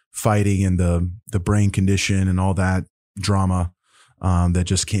with fighting and the brain condition and all that drama that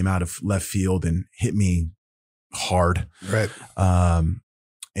just came out of left field and hit me hard. Right.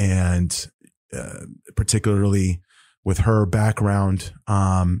 And particularly with her background,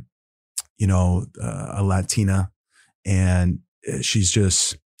 you know, a Latina, and she's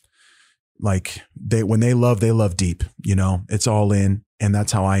just like, when they love deep, you know, it's all in. And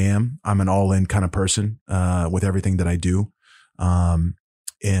that's how I am. I'm an all in kind of person, with everything that I do.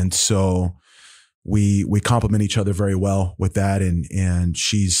 And so we complement each other very well with that. And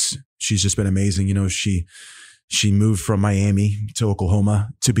she's just been amazing. You know, she moved from Miami to Oklahoma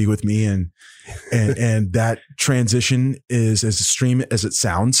to be with me. And that transition is as extreme as it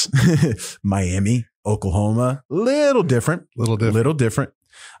sounds. Miami, Oklahoma, little different.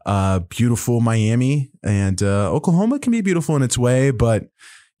 Beautiful Miami, and Oklahoma can be beautiful in its way, but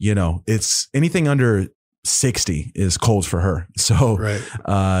you know, it's anything under 60 is cold for her. So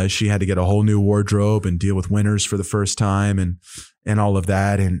right. She had to get a whole new wardrobe and deal with winters for the first time and all of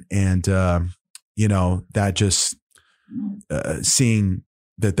that. And you know, that just seeing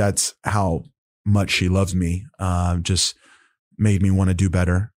that's how much she loves me, just made me want to do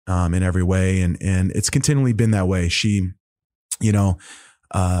better in every way. And it's continually been that way. She, you know,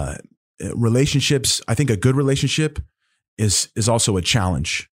 relationships, I think a good relationship is also a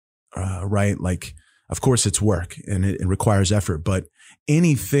challenge, right? Like, of course it's work and it requires effort, but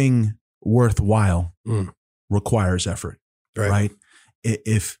anything worthwhile requires effort, right?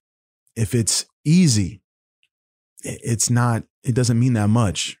 If it's easy, it doesn't mean that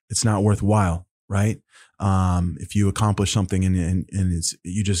much. It's not worthwhile, right? If you accomplish something and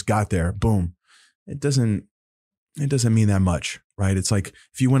you just got there, boom, it doesn't mean that much, right? It's like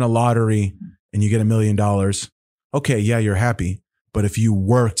if you win a lottery and you get $1 million, okay, yeah, you're happy. But if you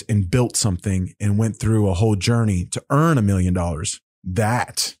worked and built something and went through a whole journey to earn $1 million,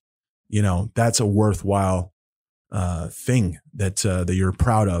 that, you know, that's a worthwhile thing that you're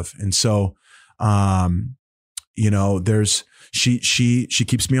proud of. And so, you know, she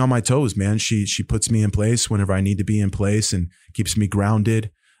keeps me on my toes, man. She puts me in place whenever I need to be in place and keeps me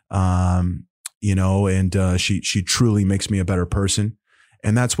grounded. You know, and she truly makes me a better person,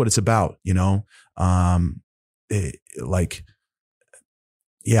 and that's what it's about, you know.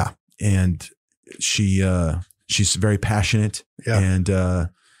 Yeah, and she's very passionate, and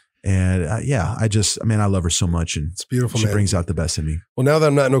yeah, I love her so much, and it's beautiful. She man. Brings out the best in me. Well, now that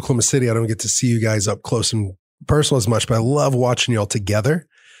I'm not in Oklahoma City, I don't get to see you guys up close and personal as much, but I love watching y'all together.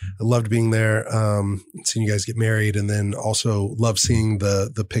 I loved being there, seeing you guys get married, and then also love seeing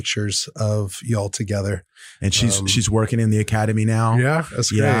the pictures of y'all together. And she's working in the academy now. Yeah, that's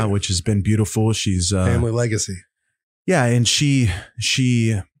great. Yeah, which has been beautiful. She's family legacy. Yeah, and she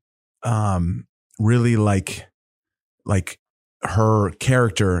really like her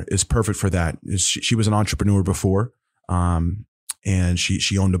character is perfect for that. She was an entrepreneur before, and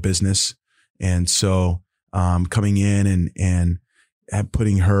she owned a business, and so coming in and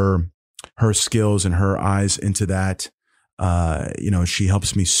putting her skills and her eyes into that, you know, she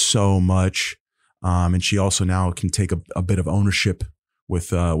helps me so much. And she also now can take a bit of ownership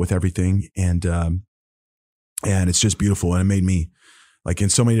with everything. And it's just beautiful. And it made me, like, in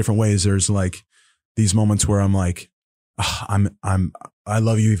so many different ways, there's like these moments where I'm like, I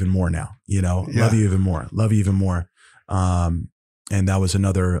love you even more now, you know, love you even more. And that was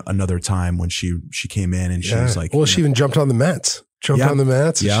another time when she came in and she was like, well, she even jumped on the mats. On the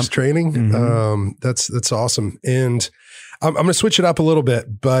mats. She's training. Mm-hmm. That's awesome. And I'm going to switch it up a little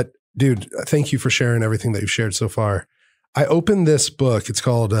bit, but dude, thank you for sharing everything that you've shared so far. I opened this book. It's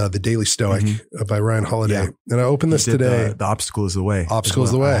called The Daily Stoic by Ryan Holiday. Yeah. And I opened this today. The Obstacle is the Way. Obstacle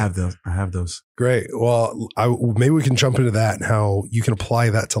is the Way. I have those. Great. Well, maybe we can jump into that and how you can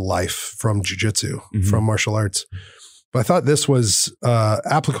apply that to life from jiu-jitsu, from martial arts. But I thought this was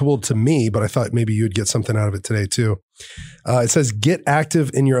applicable to me, but I thought maybe you'd get something out of it today too. It says, get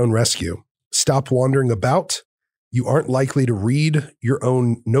active in your own rescue. Stop wandering about. You aren't likely to read your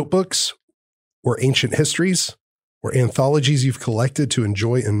own notebooks or ancient histories or anthologies you've collected to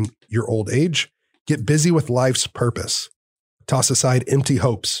enjoy in your old age. Get busy with life's purpose. Toss aside empty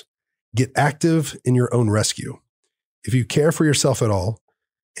hopes. Get active in your own rescue. If you care for yourself at all,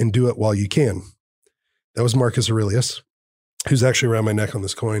 and do it while you can. That was Marcus Aurelius, who's actually around my neck on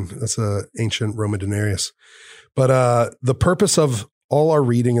this coin. That's an ancient Roman denarius. But the purpose of all our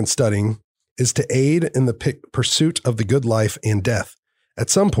reading and studying is to aid in the pursuit of the good life and death. At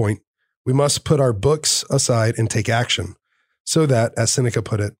some point, we must put our books aside and take action so that, as Seneca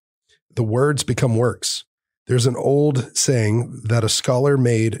put it, the words become works. There's an old saying that a scholar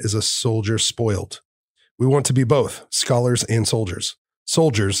made is a soldier spoiled. We want to be both scholars and soldiers.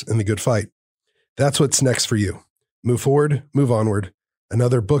 Soldiers in the good fight. That's what's next for you. Move forward, move onward.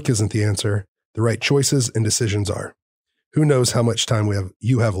 Another book isn't the answer. The right choices and decisions are. Who knows how much time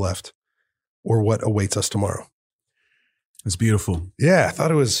you have left or what awaits us tomorrow. It's beautiful. Yeah, I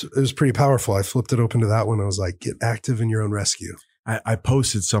thought it was pretty powerful. I flipped it open to that one. I was like, get active in your own rescue. I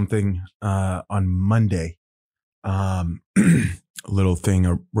posted something on Monday, a little thing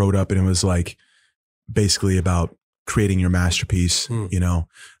I wrote up, and it was like basically about creating your masterpiece,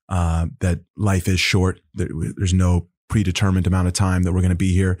 that life is short. There's no predetermined amount of time that we're going to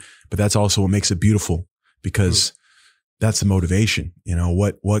be here, but that's also what makes it beautiful, because that's the motivation.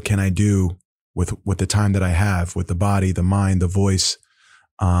 What can I do with the time that I have, with the body, the mind, the voice,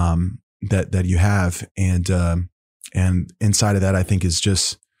 that you have. And inside of that, I think is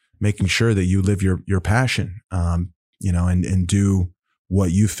just making sure that you live your passion, and do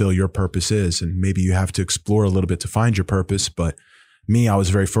what you feel your purpose is. And maybe you have to explore a little bit to find your purpose. But me, I was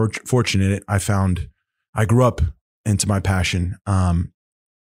very fortunate. I grew up into my passion.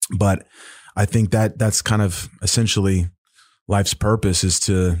 But I think that's kind of essentially life's purpose, is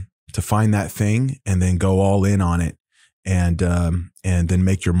to find that thing and then go all in on it, and then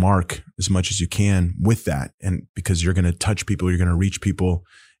make your mark as much as you can with that. And because you're going to touch people, you're going to reach people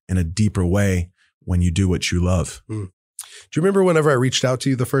in a deeper way when you do what you love. Do you remember whenever I reached out to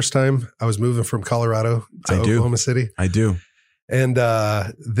you the first time? I was moving from Colorado to Oklahoma City. I do. And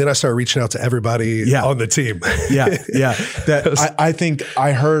then I started reaching out to everybody on the team. Yeah. I think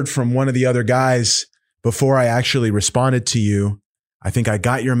I heard from one of the other guys before I actually responded to you. I think I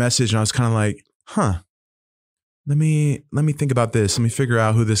got your message and I was kind of like, let me think about this. Let me figure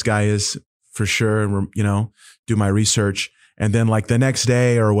out who this guy is for sure. And, do my research. And then like the next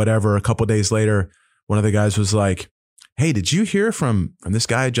day or whatever, a couple of days later, one of the guys was like, hey, did you hear from this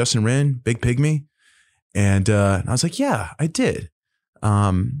guy, Justin Wren, Big Pygmy? And I was like, yeah, I did.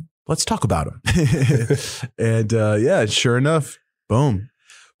 Let's talk about him. And sure enough, boom.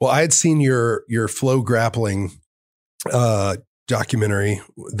 Well, I had seen your Flow Grappling documentary,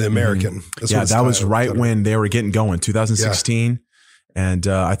 The American. That was right when they were getting going, 2016. Yeah. And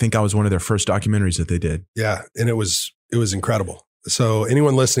I think I was one of their first documentaries that they did. Yeah. And it was incredible. So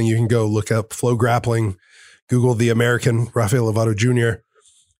anyone listening, you can go look up Flow Grappling, Google The American, Rafael Lovato Jr.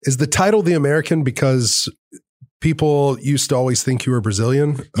 Is the title The American because people used to always think you were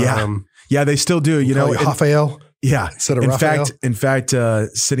Brazilian? Yeah, they still do. Rafael. Yeah. Instead of Rafael. In fact,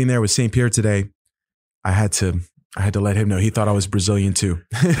 sitting there with St. Pierre today, I had to let him know he thought I was Brazilian too.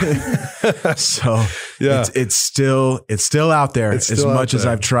 So it's still out there as much as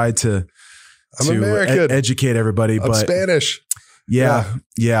I've tried to educate everybody. I'm Spanish. Yeah.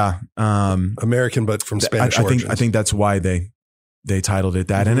 American, but from Spanish origins. I think that's why they titled it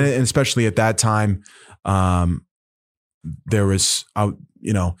that. Mm-hmm. And especially at that time, there was,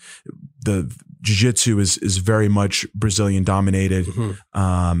 the jiu-jitsu is very much Brazilian dominated.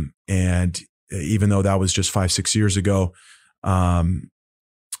 Mm-hmm. And even though that was just 5-6 years ago,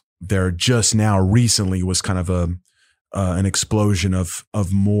 there just now recently was kind of an explosion of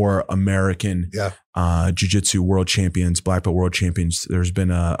more American jiu-jitsu world champions, black belt world champions. There's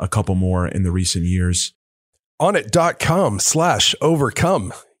been a couple more in the recent years.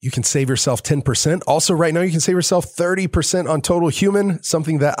 Onnit.com/overcome. You can save yourself 10%. Also right now, you can save yourself 30% on Total Human,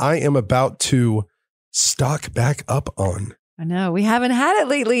 something that I am about to stock back up on. I know we haven't had it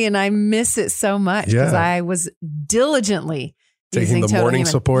lately and I miss it so much because I was diligently taking the morning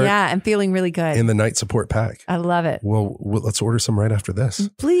support. Yeah, and feeling really good. In the night support pack. I love it. Well, let's order some right after this.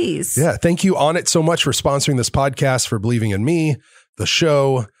 Please. Yeah. Thank you, Onnit, so much for sponsoring this podcast, for believing in me, the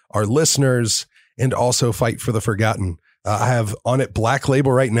show, our listeners, and also Fight for the Forgotten. I have Onnit Black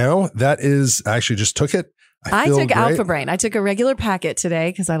Label right now. I actually just took it. I took Alpha Brain. I took a regular packet today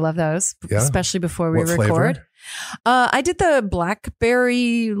because I love those, especially before we record. Flavor? I did the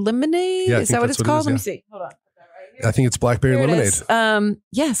blackberry lemonade. Yeah, I Is think that what that's it's what it called? is, Let me yeah. see. Hold on. I think it's blackberry Here it lemonade. is.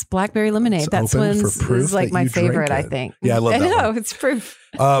 Yes, blackberry lemonade. It's That's open one for proof is like that my you drank favorite, I it. think. Yeah, I love that I know, one. it's proof.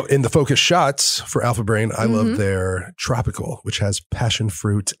 In the Focus shots for Alpha Brain, I Mm-hmm. love their tropical, which has passion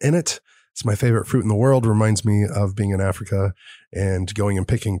fruit in it. It's my favorite fruit in the world. Reminds me of being in Africa and going and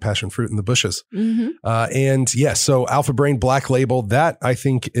picking passion fruit in the bushes. Mm-hmm. And yes, so Alpha Brain Black Label, that I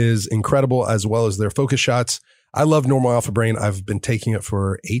think is incredible, as well as their Focus shots. I love normal Alpha Brain. I've been taking it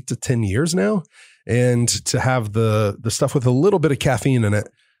for 8 to 10 years now. And to have the stuff with a little bit of caffeine in it,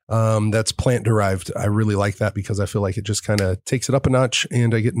 that's plant derived, I really like that because I feel like it just kind of takes it up a notch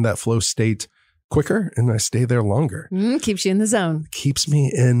and I get in that flow state quicker and I stay there longer. Keeps you in the zone. Keeps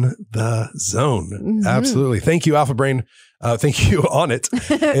me in the zone. Mhm. Absolutely. Thank you, Alpha Brain. Thank you, Onnit.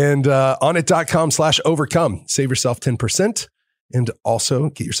 And onnit.com/overcome. Save yourself 10% and also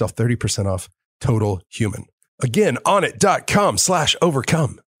get yourself 30% off Total Human. Again,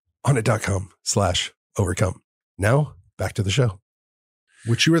 onnit.com/overcome. onnit.com/overcome. Now back to the show.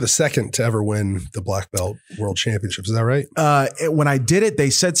 Which you were the second to ever win the Black Belt World Championships. Is that right? When I did it,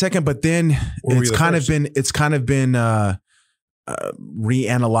 they said second, but then Or were it's you the kind of first? been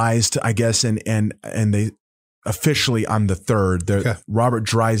reanalyzed, I guess, and they officially I'm the third. Okay. Robert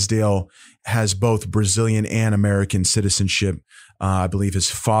Drysdale has both Brazilian and American citizenship. I believe his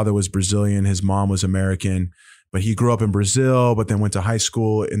father was Brazilian, his mom was American, but he grew up in Brazil, but then went to high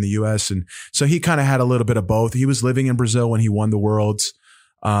school in the U.S. And so he kind of had a little bit of both. He was living in Brazil when he won the Worlds.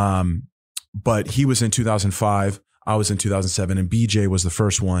 But he was in 2005. I was in 2007, and BJ was the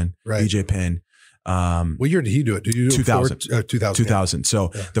first one. Right. BJ Penn. What year did he do it? Did you do 2000. it before? 2000. 2000.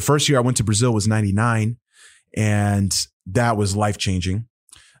 So Yeah. the first year I went to Brazil was 99, and that was life changing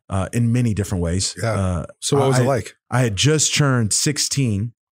in many different ways. Yeah. So what was it like? I had just turned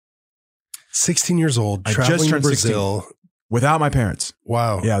 16 16 years old, I just traveling to turned 16. Brazil. without my parents.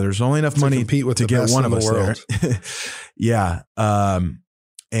 Wow. Yeah, there's only enough To money compete with to the get best one in of the us world. there. Yeah.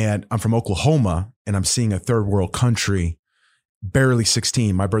 And I'm from Oklahoma, and I'm seeing a third world country, barely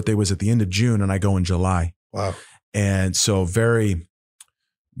 16. My birthday was at the end of June, and I go in July. Wow. And so very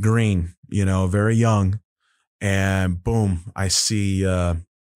green, very young. And boom, I see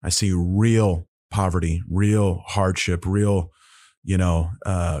real poverty, real hardship, real,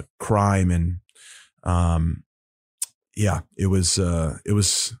 crime. And, it was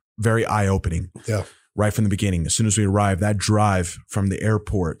very eye opening. Yeah. Right from the beginning. As soon as we arrived, that drive from the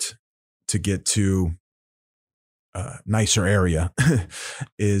airport to get to a nicer area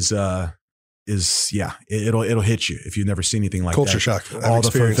it'll hit you if you've never seen anything like Culture that. shock. I've All the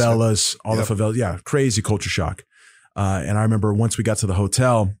experienced it. favelas, Yep. the favelas. Yeah. Crazy culture shock. And I remember once we got to the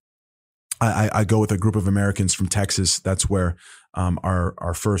hotel, I go with a group of Americans from Texas. That's where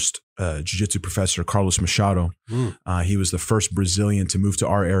our first jiu-jitsu professor, Carlos Machado, he was the first Brazilian to move to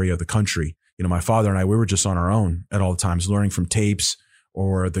our area of the country. My father and I, we were just on our own at all times, learning from tapes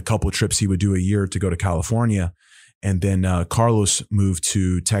or the couple of trips he would do a year to go to California. And then Carlos moved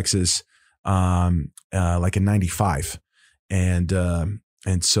to Texas like in 95. And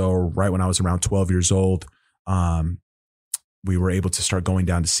so right when I was around 12 years old, we were able to start going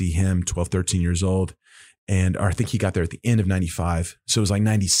down to see him, 12, 13 years old. And I think he got there at the end of 95. So it was like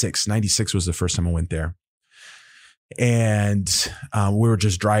 96. 96 was the first time I went there. And we were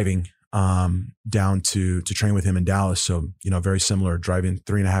just driving down to train with him in Dallas. So, very similar, driving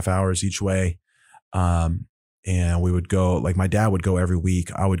 3.5 hours each way. And we would go, like my dad would go every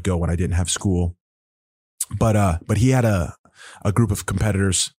week. I would go when I didn't have school. But he had a group of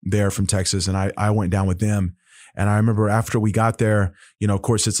competitors there from Texas, and I went down with them. And I remember after we got there, of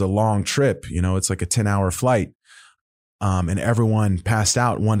course it's a long trip, it's like a 10-hour flight. And everyone passed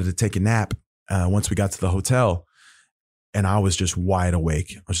out and wanted to take a nap once we got to the hotel. And I was just wide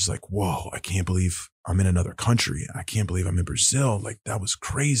awake. I was just like, whoa, I can't believe I'm in another country. I can't believe I'm in Brazil. Like, that was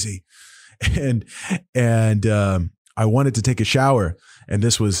crazy. And I wanted to take a shower. And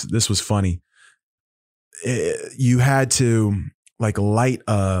this was funny. You had to like light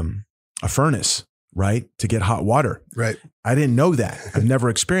a furnace, right, to get hot water. Right. I didn't know that. I've never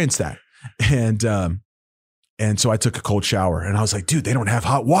experienced that. And so I took a cold shower, and I was like, dude, they don't have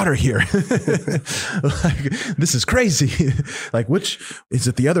hot water here. Like, this is crazy. Like, which is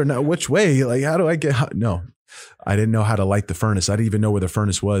it? Which way? Like, how do I get hot? No, I didn't know how to light the furnace. I didn't even know where the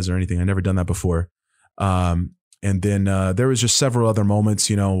furnace was or anything. I never done that before. And then there was just several other moments,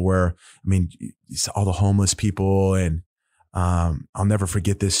 where, all the homeless people, and I'll never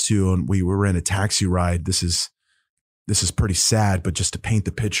forget this too. And we were in a taxi ride. This is pretty sad, but just to paint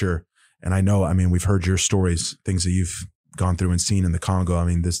the picture. And I know, we've heard your stories, things that you've gone through and seen in the Congo.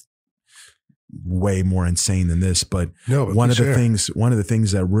 way more insane than this, but one of the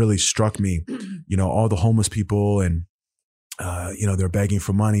things that really struck me, you know, all the homeless people and, you know, they're begging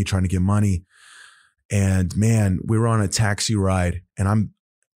for money, trying to get money. And man, we were on a taxi ride, and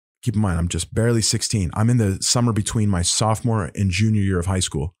keep in mind, I'm just barely 16. I'm in the summer between my sophomore and junior year of high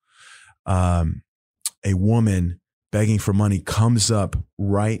school. A woman begging for money comes up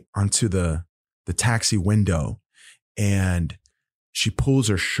right onto the taxi window, and she pulls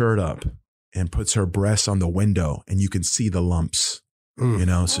her shirt up and puts her breasts on the window, and you can see the lumps, you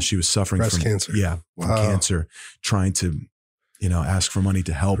know, so she was suffering from cancer. Yeah. Wow. From cancer, trying to, you know, ask for money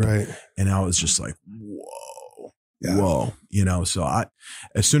to help. Right. And I was just like, whoa, whoa, you know, so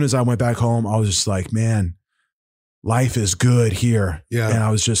as soon as I went back home, I was just like, man, life is good here. Yeah. And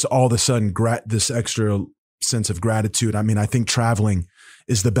I was just all of a sudden this extra sense of gratitude. I mean, I think traveling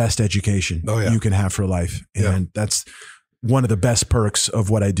is the best education you can have for life. And that's one of the best perks of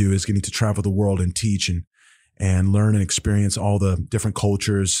what I do, is getting to travel the world and teach and learn and experience all the different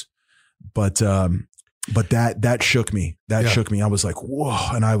cultures. But that shook me. That shook me. I was like,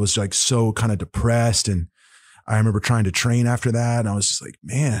 whoa. And I was like so kind of depressed. And I remember trying to train after that. And I was just like,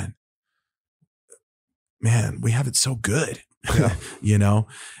 man, we have it so good, you know?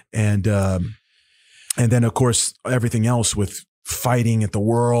 And then of course, everything else with fighting at the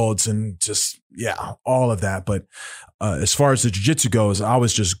Worlds and just, all of that. But as far as the jiu-jitsu goes, I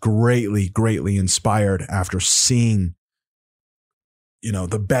was just greatly, greatly inspired after seeing, you know,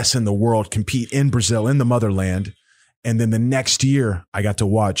 the best in the world compete in Brazil, in the motherland. And then the next year I got to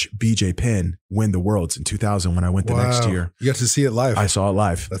watch BJ Penn win the Worlds in 2000 when I went the next year. You got to see it live. I saw it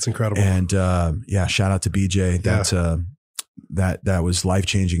live. That's incredible. And shout out to BJ. That was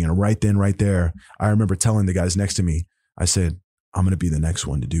life-changing. And right then, right there, I remember telling the guys next to me, I said, I'm going to be the next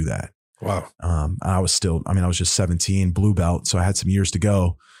one to do that. Wow. I was just 17, blue belt. So I had some years to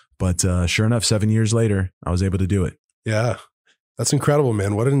go, but sure enough, 7 years later, I was able to do it. Yeah. That's incredible,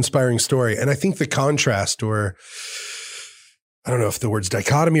 man. What an inspiring story. And I think the contrast, or I don't know if the word's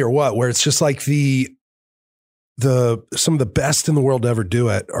dichotomy or what, where it's just like some of the best in the world to ever do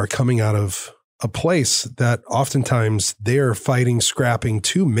it are coming out of a place that oftentimes they're fighting, scrapping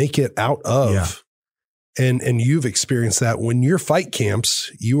to make it out of. Yeah. And you've experienced that when your fight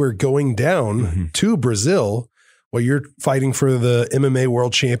camps, you were going down to Brazil while you're fighting for the MMA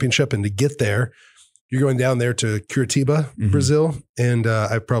World Championship. And to get there, you're going down there to Curitiba, Brazil. And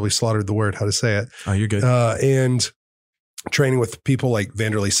I probably slaughtered the word, how to say it. Oh, you're good. And training with people like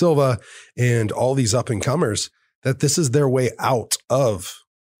Vanderlei Silva and all these up and comers, that this is their way out of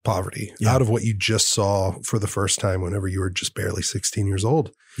poverty, out of what you just saw for the first time whenever you were just barely 16 years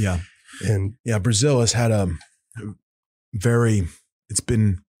old. Yeah. And Brazil has had it's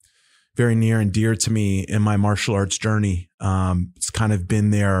been very near and dear to me in my martial arts journey. It's kind of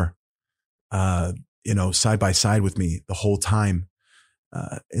been there, side by side with me the whole time,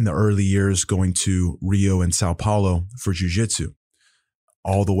 in the early years, going to Rio and Sao Paulo for jiu-jitsu,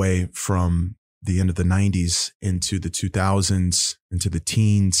 all the way from the end of the 90s into the 2000s, into the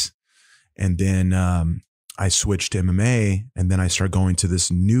teens. And then I switched to MMA, and then I started going to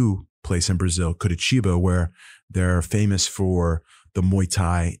this new place in Brazil, Curitiba, where they're famous for the Muay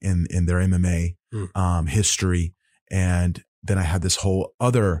Thai and their MMA history. And then I had this whole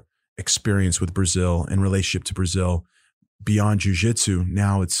other experience with Brazil in relationship to Brazil beyond jiu-jitsu.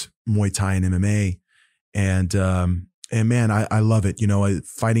 Now it's Muay Thai and MMA. And man, I love it. You know,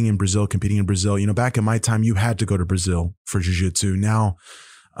 fighting in Brazil, competing in Brazil, you know, back in my time, you had to go to Brazil for jiu-jitsu. Now,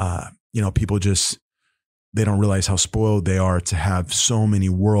 people they don't realize how spoiled they are to have so many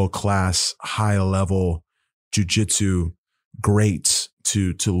world-class, high-level jiu-jitsu greats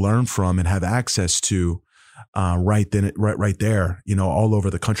to learn from and have access to right there, you know, all over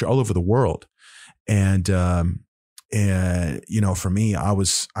the country, all over the world. And for me, I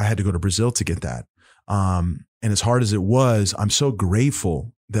had to go to Brazil to get that. And as hard as it was, I'm so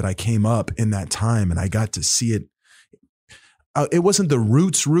grateful that I came up in that time and I got to see it. It wasn't the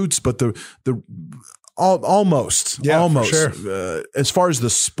roots, but almost. Sure. As far as the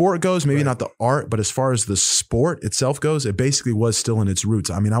sport goes, maybe not the art, but as far as the sport itself goes, it basically was still in its roots.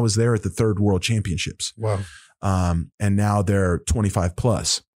 I mean, I was there at the third World Championships. Wow. And now they're 25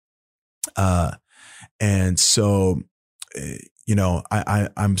 plus. And so,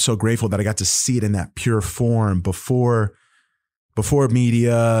 I'm so grateful that I got to see it in that pure form before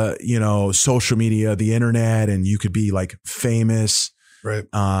media, social media, the internet, and you could be like famous. Right.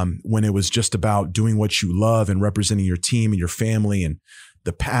 When it was just about doing what you love and representing your team and your family and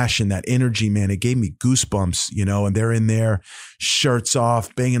the passion, that energy, man, it gave me goosebumps, and they're in there, shirts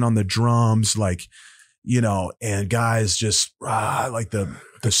off, banging on the drums, and guys just like the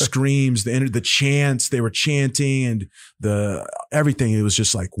the screams, the chants, they were chanting and everything. It was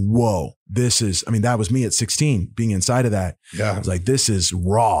just like, whoa, that was me at 16 being inside of that. Yeah. I was like, this is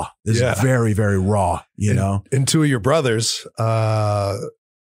raw. This is very, very raw, you know? And two of your brothers, Shanji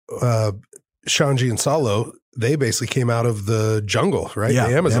and Salo, they basically came out of the jungle, right? Yeah,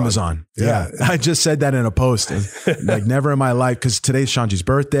 the Amazon. Yeah. I just said that in a post. Like never in my life, because today's Shanji's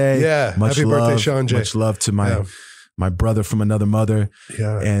birthday. Yeah. Happy birthday, Shanji. Much love to my brother from another mother.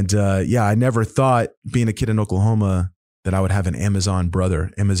 Yeah. And I never thought being a kid in Oklahoma that I would have an Amazonian brother.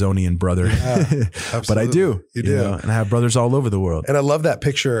 Yeah, but I do. You do. And I have brothers all over the world. And I love that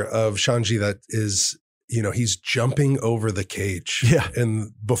picture of Shanji that is, he's jumping over the cage. Yeah.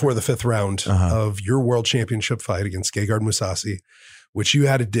 And before the 5th round of your world championship fight against Gegard Mousasi, which you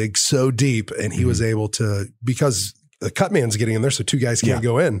had to dig so deep, and he was able to, because the cut man's getting in there, so two guys can't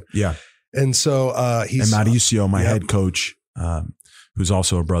go in. Yeah. And so he's and Mauricio, my head coach, who's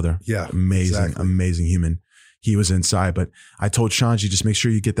also a brother. Yeah. Amazing human. He was inside, but I told Shanji, just make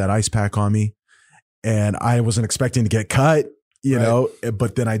sure you get that ice pack on me. And I wasn't expecting to get cut, you know,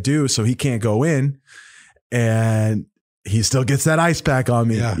 but then I do. So he can't go in, and he still gets that ice pack on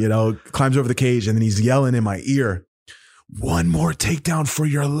me, climbs over the cage, and then he's yelling in my ear, one more takedown for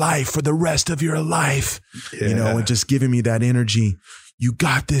your life, for the rest of your life, and just giving me that energy. You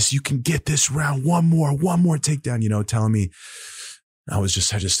got this. You can get this round. One more takedown, telling me. I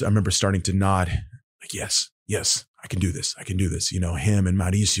remember starting to nod like, yes, I can do this. Him and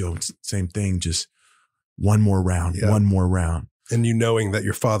Mauricio, same thing. Just one more round. And knowing that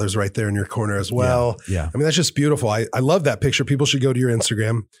your father's right there in your corner as well. Yeah. I mean, that's just beautiful. I love that picture. People should go to your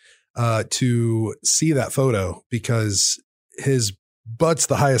Instagram to see that photo, because his butt's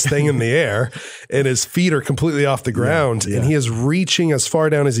the highest thing in the air and his feet are completely off the ground, and he is reaching as far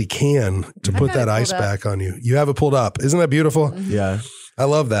down as he can to put that ice back on you. You have it pulled up. Isn't that beautiful? Yeah. I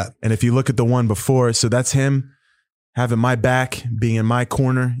love that. And if you look at the one before, so that's him having my back, being in my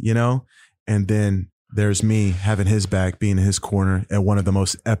corner, and then there's me having his back, being in his corner at one of the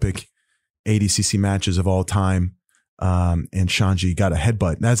most epic ADCC matches of all time. And Shanji got a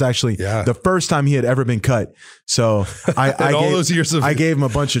headbutt. That's actually the first time he had ever been cut. So I gave him a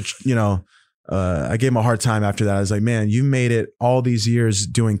bunch of, I gave him a hard time after that. I was like, man, you made it all these years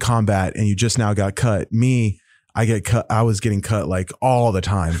doing combat and you just now got cut. Me, I get cut. I was getting cut like all the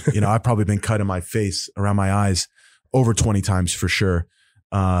time. I've probably been cut in my face, around my eyes, over 20 times for sure.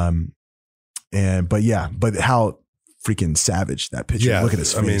 But how freaking savage that picture. Yeah, look at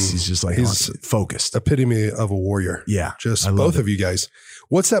his face. I mean, he's just like focused. Epitome of a warrior. Yeah. Just both of you guys.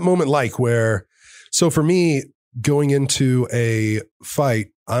 What's that moment like so for me, going into a fight,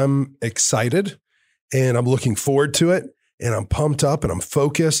 I'm excited and I'm looking forward to it and I'm pumped up and I'm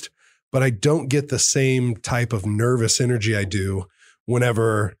focused, but I don't get the same type of nervous energy I do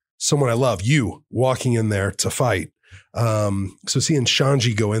whenever someone I love, you, walking in there to fight. So seeing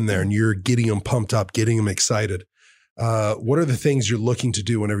Shanji go in there and you're getting him pumped up, getting him excited. What are the things you're looking to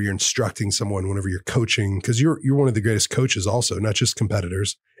do whenever you're instructing someone, whenever you're coaching? Because you're one of the greatest coaches also, not just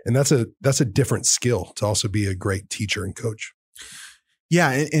competitors. And that's a different skill to also be a great teacher and coach.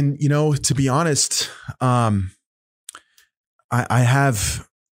 Yeah. And to be honest, I have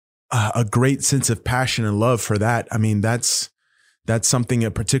a great sense of passion and love for that. I mean, that's something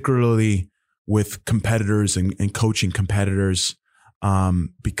that particularly with competitors and coaching competitors,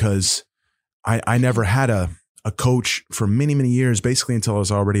 because I never had a coach for many, many years, basically until I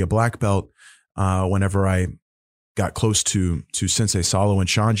was already a black belt, whenever I got close to Sensei Salo and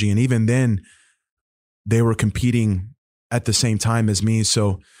Shanji. And even then they were competing at the same time as me.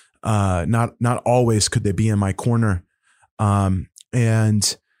 So not always could they be in my corner. And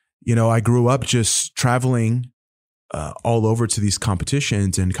I grew up just traveling all over to these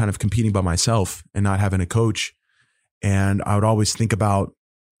competitions and kind of competing by myself and not having a coach. And I would always think about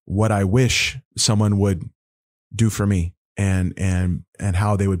what I wish someone would do for me and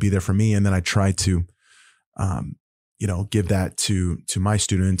how they would be there for me. And then I tried to, give that to my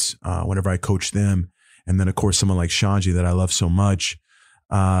students, whenever I coach them. And then of course, someone like Shanji that I love so much.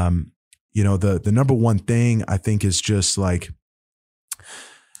 The number one thing I think is just like,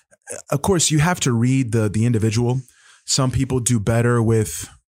 of course you have to read the individual. Some people do better with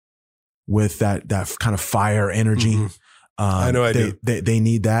that kind of fire energy. Mm-hmm. I know I do. They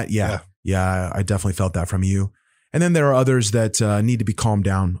need that. Yeah. I definitely felt that from you. And then there are others that need to be calmed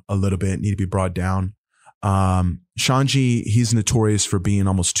down a little bit, need to be brought down. Shanji, he's notorious for being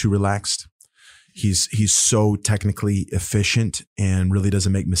almost too relaxed. He's so technically efficient and really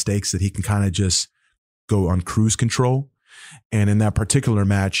doesn't make mistakes that he can kind of just go on cruise control. And in that particular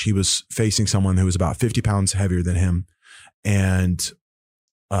match, he was facing someone who was about 50 pounds heavier than him. And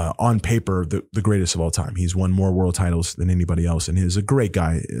on paper, the greatest of all time. He's won more world titles than anybody else. And he's a great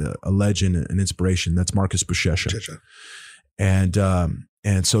guy, a legend, an inspiration. That's Marcus Buchecha.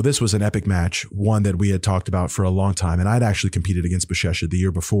 And so this was an epic match, one that we had talked about for a long time. And I'd actually competed against Buchecha the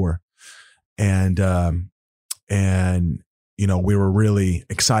year before. And you know, we were really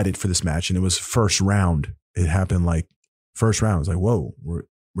excited for this match. And it was first round. It happened like first round. It was like, whoa,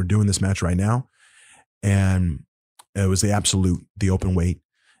 we're doing this match right now. And it was the open weight.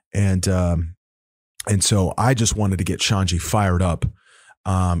 And so I just wanted to get Xande fired up,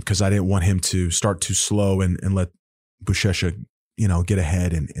 because I didn't want him to start too slow and let Buchecha, you know, get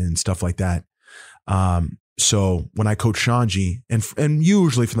ahead and stuff like that. So when I coach Xande, and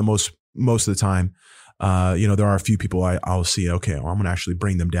usually for the most of the time, you know, there are a few people I'll see, okay, well, I'm going to actually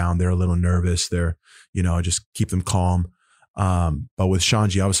bring them down. They're a little nervous. They're, you know, just keep them calm. But with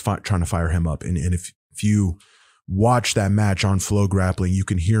Xande, I was trying to fire him up. And if you watch that match on Flow Grappling, you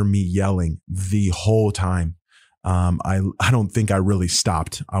can hear me yelling the whole time. I don't think I really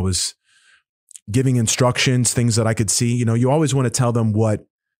stopped. I was giving instructions, things that I could see. You know, you always want to tell them what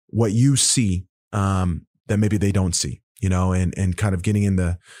you see, that maybe they don't see, you know, and kind of getting in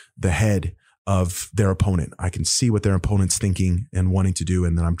the head of their opponent. I can see what their opponent's thinking and wanting to do.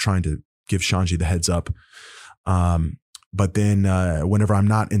 And then I'm trying to give Xande the heads up. But then whenever I'm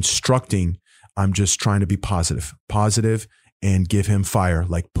not instructing, I'm just trying to be positive and give him fire,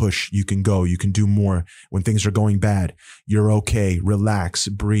 like push, you can go, you can do more. When things are going bad, you're okay, relax,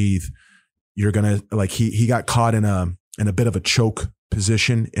 breathe. You're going to, like, he got caught in a bit of a choke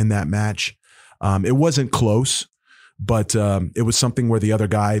position in that match. It wasn't close, but it was something where the other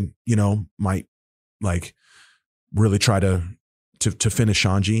guy, you know, might like really try to finish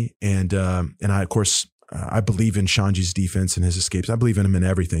Xande. And I, of course, I believe in Xande's defense and his escapes. I believe in him in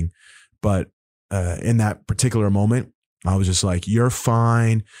everything. But in that particular moment, I was just like, you're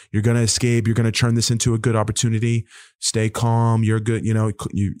fine. You're going to escape. You're going to turn this into a good opportunity. Stay calm. You're good. You know,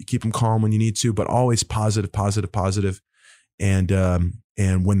 you keep them calm when you need to, but always positive. And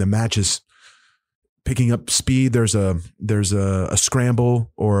when the match is picking up speed, there's a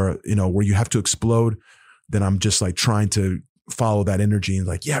scramble, or, you know, where you have to explode, then I'm just like trying to follow that energy and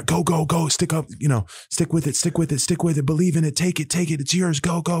like, yeah, go, stick up, you know, stick with it, believe in it, take it, it's yours,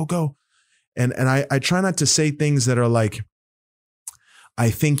 go. And I try not to say things that are like,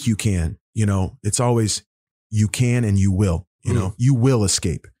 I think you can, you know, it's always you can and you will, you know, you will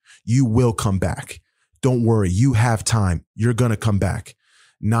escape. You will come back. Don't worry. You have time. You're going to come back.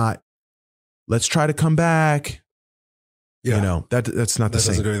 Not, let's try to come back. Yeah. You know, that's not the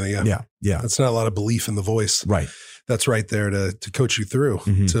same. That doesn't do anything. Yeah. That's not a lot of belief in the voice. Right. That's right there to coach you through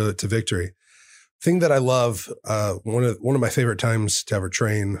to victory. Thing that I love, one of my favorite times to ever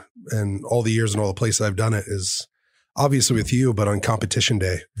train, and all the years and all the places I've done it, is obviously with you, but on competition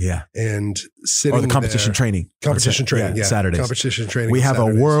day. Yeah. And sitting or the competition training. Competition training. Yeah. Saturdays. Competition training. We have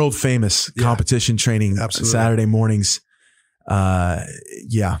Saturdays. A world famous competition training Saturday mornings. That's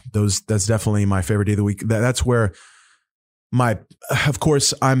definitely my favorite day of the week. That's where of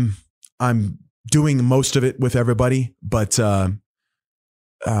course I'm doing most of it with everybody, but, you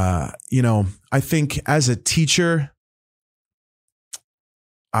know, I think as a teacher,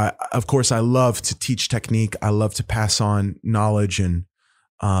 of course I love to teach technique. I love to pass on knowledge and,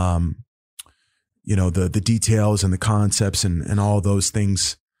 you know, the details and the concepts and all those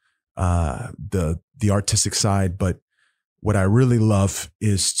things, the artistic side. But what I really love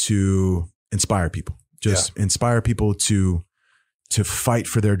is to inspire people, inspire people to fight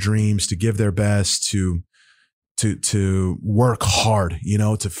for their dreams, to give their best, to work hard, you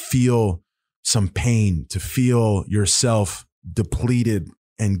know, to feel some pain, to feel yourself depleted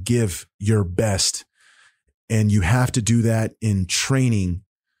and give your best. And you have to do that in training.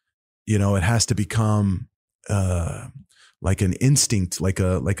 You know, it has to become like an instinct, like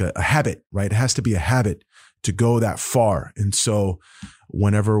a habit, right? It has to be a habit to go that far. And so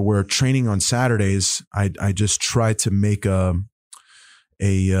whenever we're training on Saturdays, I just try to make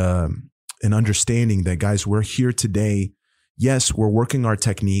an understanding that, guys, we're here today. Yes, we're working our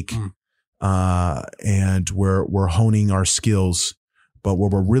technique, and we're honing our skills, but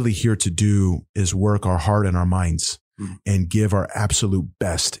what we're really here to do is work our heart and our minds and give our absolute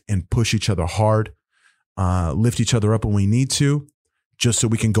best and push each other hard, lift each other up when we need to, just so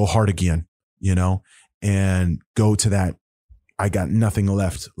we can go hard again, you know, and go to that I got nothing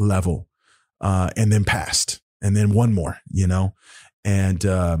left level, and then past, and then one more, you know, and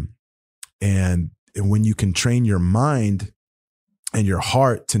when you can train your mind and your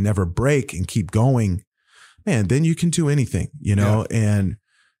heart to never break and keep going, man, then you can do anything, you know, and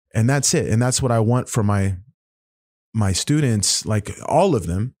that's it. And that's what I want for my my students, like all of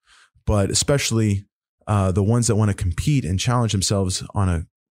them, but especially the ones that want to compete and challenge themselves on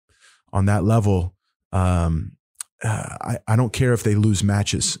that level, I don't care if they lose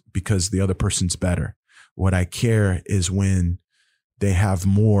matches because the other person's better. What I care is when they have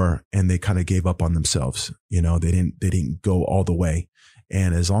more and they kind of gave up on themselves. You know, they didn't go all the way.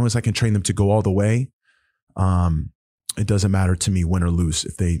 And as long as I can train them to go all the way, it doesn't matter to me win or lose.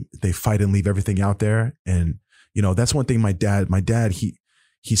 If they fight and leave everything out there. And, you know, that's one thing my dad,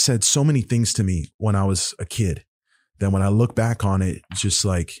 he said so many things to me when I was a kid that when I look back on it, it's just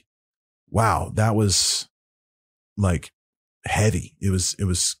like, wow, that was like heavy. It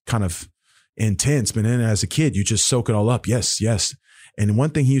was kind of intense, but then as a kid, you just soak it all up. Yes, yes. And one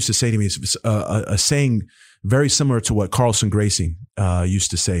thing he used to say to me is a saying very similar to what Carlson Gracie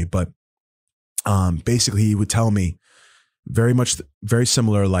used to say, but basically he would tell me very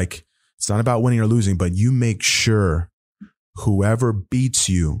similar, like it's not about winning or losing, but you make sure whoever beats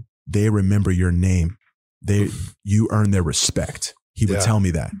you, they remember your name. You earn their respect. He would tell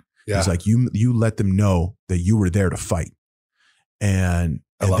me that. Yeah. He's like, you let them know that you were there to fight. And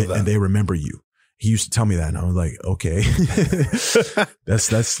they remember you. He used to tell me that, and I was like, okay, that's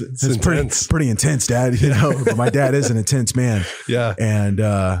pretty intense, Dad. You know, but my dad is an intense man. Yeah. And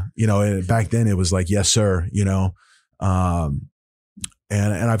you know, back then it was like, yes, sir. You know, and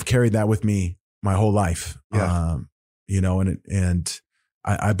I've carried that with me my whole life. Yeah. You know, and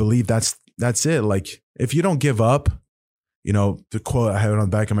I believe that's it. Like if you don't give up, you know, the quote I have it on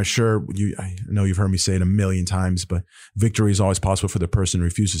the back of my shirt. I know you've heard me say it a million times, but victory is always possible for the person who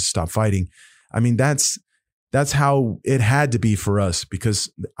refuses to stop fighting. I mean, that's how it had to be for us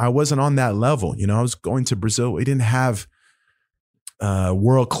because I wasn't on that level. You know, I was going to Brazil. We didn't have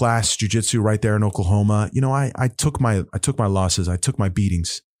world-class jiu-jitsu right there in Oklahoma. You know, I took my losses. I took my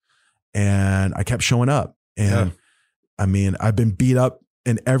beatings and I kept showing up. And I mean, I've been beat up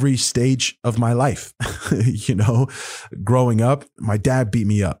in every stage of my life. You know, growing up, my dad beat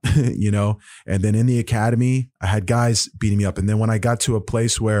me up, you know, and then in the academy, I had guys beating me up. And then when I got to a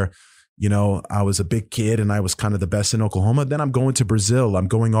place where, you know, I was a big kid and I was kind of the best in Oklahoma, then I'm going to Brazil. I'm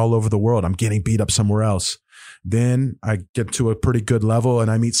going all over the world. I'm getting beat up somewhere else. Then I get to a pretty good level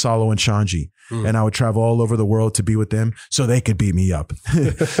and I meet Salo and Shanji and I would travel all over the world to be with them so they could beat me up,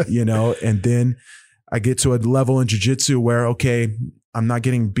 you know, and then I get to a level in jiu-jitsu where, okay, I'm not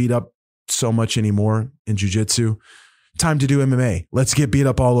getting beat up so much anymore in jiu-jitsu. Time to do MMA. Let's get beat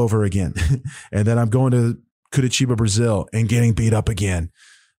up all over again. And then I'm going to Curitiba, Brazil and getting beat up again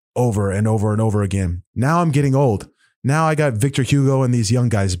over and over and over again. Now I'm getting old. Now I got Victor Hugo and these young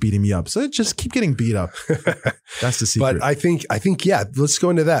guys beating me up. So just keep getting beat up. That's the secret. But I think, yeah, let's go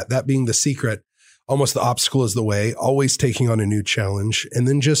into that. That being the secret. Almost the obstacle is the way, always taking on a new challenge and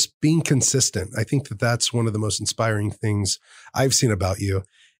then just being consistent. I think that that's one of the most inspiring things I've seen about you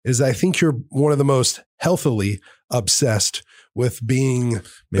is I think you're one of the most healthily obsessed with being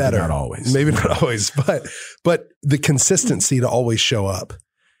better. Maybe not always, but the consistency to always show up.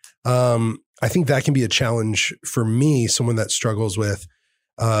 I think that can be a challenge for me, someone that struggles with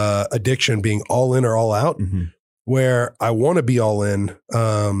addiction, being all in or all out, where I want to be all in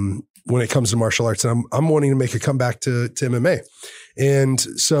when it comes to martial arts, and I'm wanting to make a comeback to MMA. And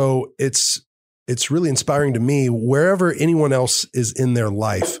so it's really inspiring to me wherever anyone else is in their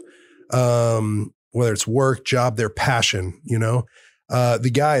life, whether it's work, job, their passion, you know,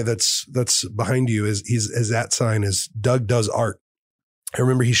 the guy that's behind you his that sign is Doug Does Art. I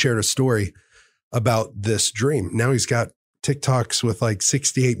remember he shared a story about this dream. Now he's got TikToks with like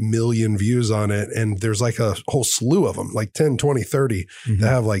 68 million views on it. And there's like a whole slew of them, like 10, 20, 30 that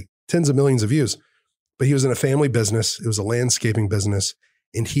have like tens of millions of views. But he was in a family business. It was a landscaping business.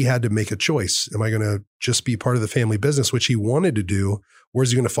 And he had to make a choice. Am I going to just be part of the family business, which he wanted to do? Or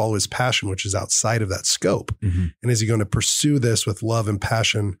is he going to follow his passion, which is outside of that scope? And is he going to pursue this with love and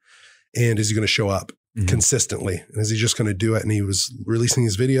passion? And is he going to show up consistently? And is he just going to do it? And he was releasing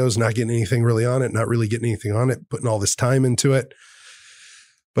his videos, not getting anything really on it, not really getting anything on it, putting all this time into it.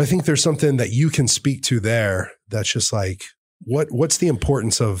 But I think there's something that you can speak to there that's just like, what's the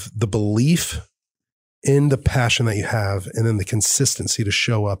importance of the belief in the passion that you have and then the consistency to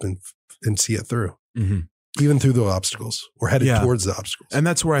show up and see it through, even through the obstacles or headed towards the obstacles. And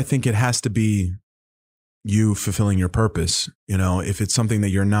that's where I think it has to be you fulfilling your purpose. You know, if it's something that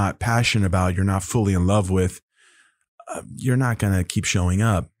you're not passionate about, you're not fully in love with, you're not going to keep showing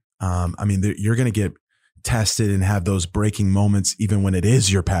up. I mean, you're going to get tested and have those breaking moments, even when it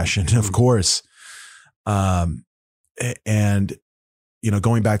is your passion, of course. And, you know,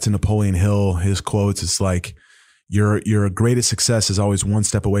 going back to Napoleon Hill, his quotes, it's like your greatest success is always one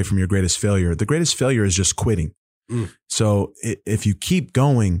step away from your greatest failure. The greatest failure is just quitting. So if you keep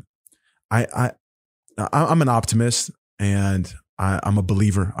going, I'm an optimist and I'm a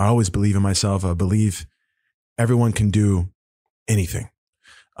believer. I always believe in myself. I believe everyone can do anything,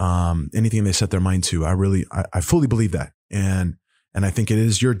 anything they set their mind to. I fully believe that. And I think it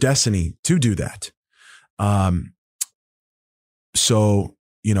is your destiny to do that. So,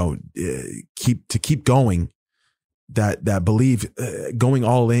 keep going, that believe, going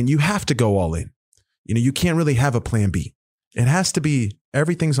all in, you have to go all in. You can't really have a plan B. It has to be,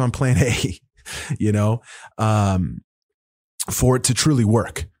 everything's on plan A, for it to truly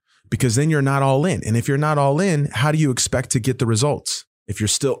work, because then you're not all in. And if you're not all in, how do you expect to get the results? If you're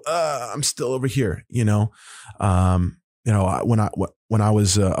still, I'm still over here, when I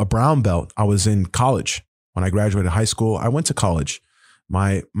was a brown belt, I was in college. When I graduated high school, I went to college.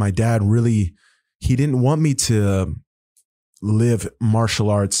 My dad really, he didn't want me to live martial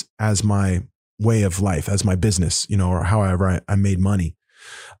arts as my way of life, as my business, or however I made money.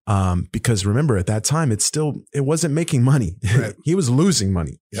 Because remember, at that time, it wasn't making money. Right. He was losing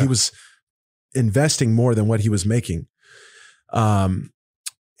money. Yeah. He was investing more than what he was making. And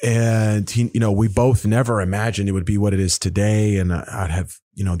we both never imagined it would be what it is today. And I'd have,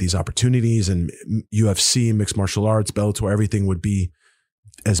 these opportunities, and UFC, mixed martial arts, Bellator, everything would be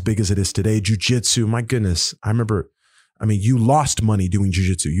as big as it is today. Jiu-jitsu, my goodness. I remember, you lost money doing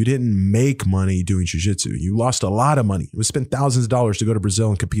jiu-jitsu. You didn't make money doing jiu-jitsu. You lost a lot of money. It was spent thousands of dollars to go to Brazil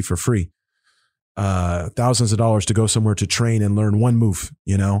and compete for free. Thousands of dollars to go somewhere to train and learn one move,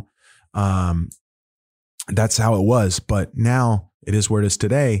 that's how it was. But now it is where it is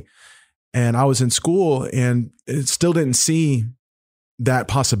today. And I was in school and it still didn't see that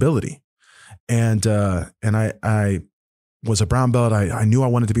possibility. And I was a brown belt. I knew I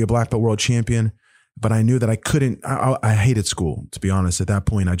wanted to be a black belt world champion, but I knew that I couldn't. I hated school, to be honest. At that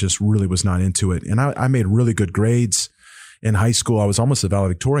point, I just really was not into it. And I made really good grades in high school. I was almost a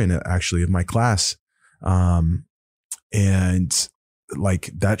valedictorian, actually, of my class. And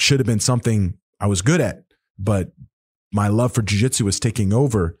like, that should have been something I was good at, but my love for jiu-jitsu was taking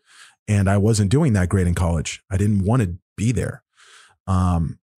over, and I wasn't doing that great in college. I didn't want to be there.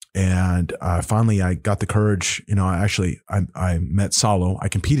 And finally I got the courage, I met Saulo. I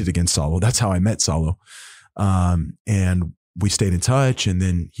competed against Saulo. That's how I met Saulo. And we stayed in touch, and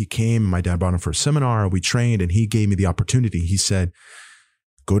then he came, my dad brought him for a seminar. We trained, and he gave me the opportunity. He said,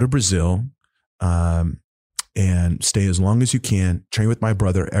 go to Brazil, and stay as long as you can, train with my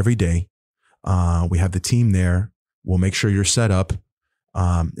brother every day. We have the team there. We'll make sure you're set up.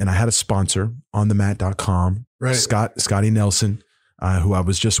 And I had a sponsor, onthemat.com, right. Scotty Nelson, who I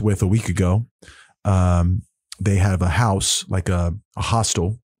was just with a week ago. They have a house, like a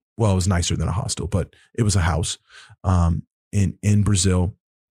hostel. Well, it was nicer than a hostel, but it was a house in Brazil,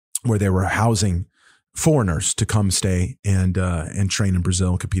 where they were housing foreigners to come stay and train in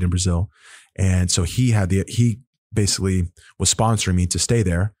Brazil, compete in Brazil. And so he basically was sponsoring me to stay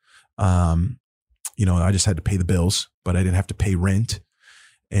there. I just had to pay the bills, but I didn't have to pay rent.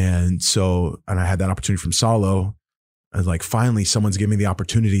 And I had that opportunity from Saulo. I was like, finally, someone's giving me the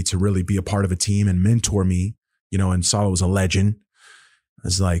opportunity to really be a part of a team and mentor me, and Saulo was a legend. I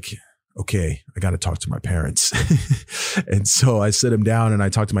was like, okay, I got to talk to my parents. And so I sit him down and I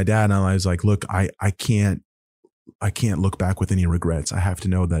talked to my dad, and I was like, look, I can't look back with any regrets. I have to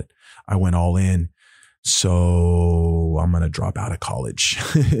know that I went all in. So I'm going to drop out of college.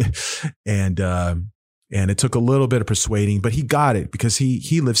 And it took a little bit of persuading, but he got it because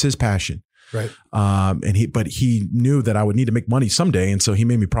he lives his passion. Right. But he knew that I would need to make money someday. And so he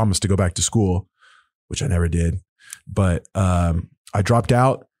made me promise to go back to school, which I never did. But, I dropped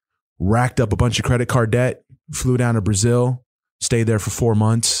out, racked up a bunch of credit card debt, flew down to Brazil, stayed there for 4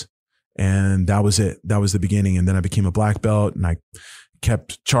 months. And that was it. That was the beginning. And then I became a black belt, and I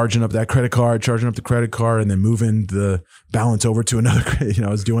kept charging up the credit card, and then moving the balance over to another credit. I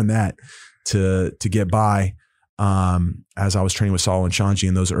was doing that to get by, as I was training with Saulo and Shanji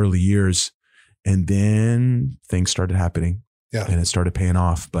in those early years. And then things started happening, and it started paying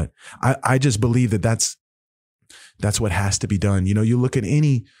off. But I just believe that that's what has to be done. You look at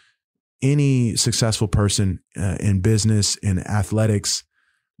any successful person in business, in athletics,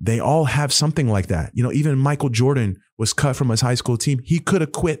 they all have something like that. Even Michael Jordan was cut from his high school team. He could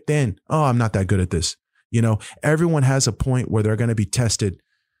have quit then. Oh, I'm not that good at this. Everyone has a point where they're going to be tested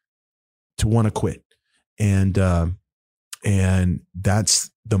to want to quit. And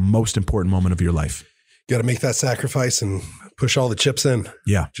that's the most important moment of your life. You got to make that sacrifice and push all the chips in.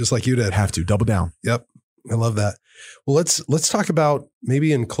 Yeah. Just like you did. Have to double down. Yep. I love that. Well, let's talk about,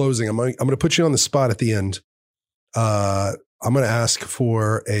 maybe in closing, I'm going to put you on the spot at the end. I'm going to ask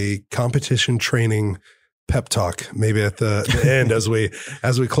for a competition training pep talk maybe at the end as we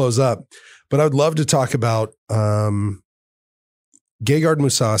close up. But I would love to talk about Gegard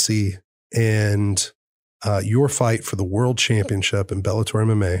Mousasi and your fight for the world championship in Bellator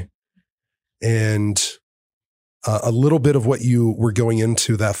MMA, and a little bit of what you were going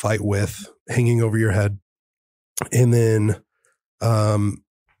into that fight with hanging over your head. And then,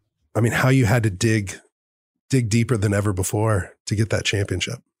 how you had to dig deeper than ever before to get that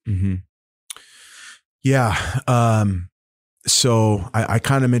championship. Mm-hmm. Yeah. So I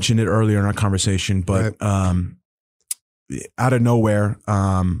kind of mentioned it earlier in our conversation, but out of nowhere,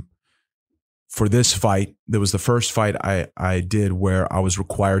 for this fight, that was the first fight I did where I was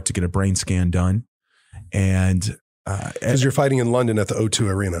required to get a brain scan done. And because you're fighting in London at the O2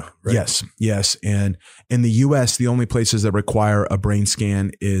 Arena, right? Yes. And in the US, the only places that require a brain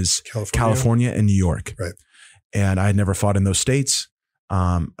scan is California and New York. Right. And I had never fought in those states.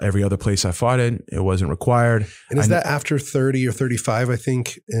 Every other place I fought in, it wasn't required. And is that after 30 or 35, I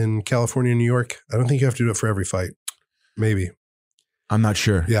think, in California and New York? I don't think you have to do it for every fight. Maybe. I'm not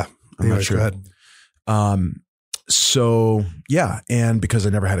sure. Yeah. I'm not sure. Go ahead. So yeah. And because I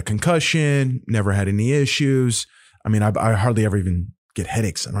never had a concussion, never had any issues. I mean, I hardly ever even get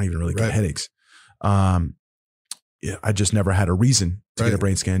headaches. I don't even really get headaches. I just never had a reason to get a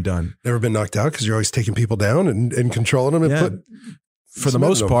brain scan done. Never been knocked out because you're always taking people down and controlling them and for the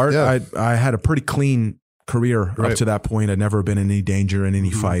most part, I had a pretty clean career up to that point. I'd never been in any danger in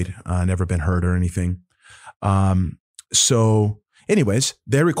any fight. Never been hurt or anything. So anyways,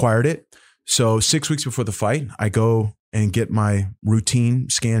 they required it. So 6 weeks before the fight, I go and get my routine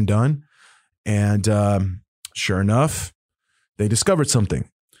scan done. And sure enough, they discovered something.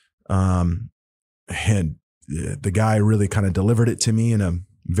 And the guy really kind of delivered it to me in a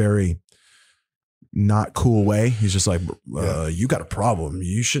very not cool way. He's just like, you got a problem.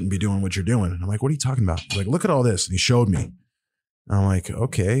 You shouldn't be doing what you're doing. And I'm like, what are you talking about? He's like, look at all this. And he showed me. And I'm like,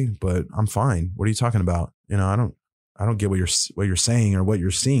 okay, but I'm fine. What are you talking about? You know, I don't get what you're saying or what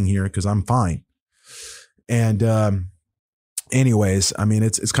you're seeing here because I'm fine. And anyways, I mean,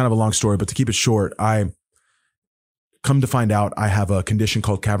 it's kind of a long story, but to keep it short, I come to find out I have a condition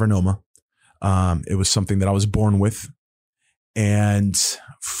called cavernoma. It was something that I was born with. And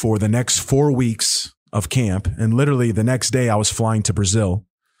for the next 4 weeks of camp, and literally the next day I was flying to Brazil,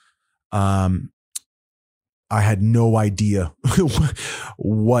 I had no idea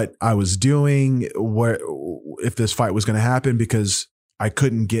what I was doing, if this fight was going to happen, because I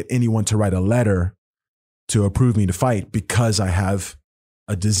couldn't get anyone to write a letter to approve me to fight because I have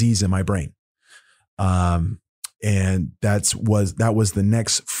a disease in my brain. And that was the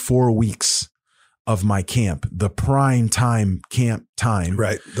next 4 weeks of my camp, the prime time camp time.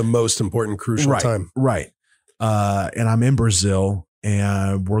 Right. The most important, crucial time. Right. And I'm in Brazil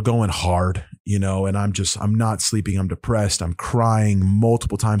and we're going hard, you know, and I'm not sleeping. I'm depressed. I'm crying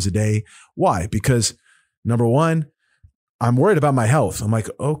multiple times a day. Why? Because number one, I'm worried about my health. I'm like,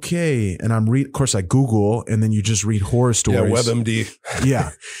 okay. And of course I Google, and then you just read horror stories. Yeah, WebMD. Yeah.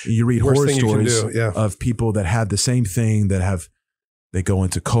 You read horror stories of people that had the same thing, they go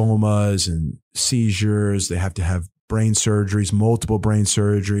into comas and seizures. They have to have brain surgeries, multiple brain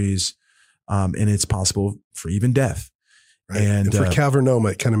surgeries. And it's possible for even death. Right. And for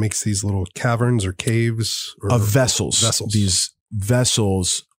cavernoma, it kind of makes these little caverns or caves of vessels. These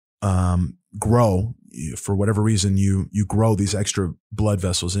vessels grow. For whatever reason, you grow these extra blood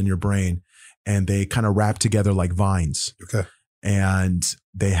vessels in your brain, and they kind of wrap together like vines. Okay. And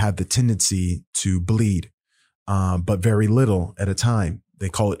they have the tendency to bleed. But very little at a time. They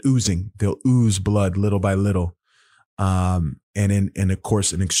call it oozing. They'll ooze blood little by little. And of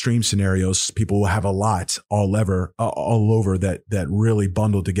course, in extreme scenarios, people will have a lot all over that really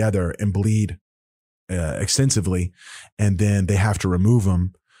bundle together and bleed extensively. And then they have to remove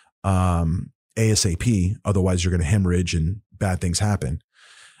them ASAP. Otherwise, you're going to hemorrhage and bad things happen.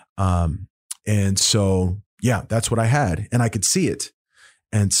 And so, yeah, that's what I had. And I could see it.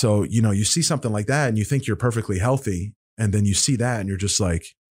 And so, you know, you see something like that and you think you're perfectly healthy. And then you see that and you're just like,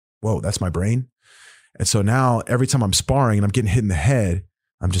 whoa, that's my brain. And so now every time I'm sparring and I'm getting hit in the head,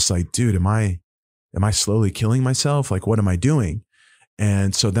 I'm just like, dude, am I slowly killing myself? Like, what am I doing?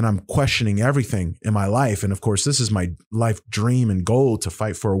 And so then I'm questioning everything in my life. And of course, this is my life dream and goal to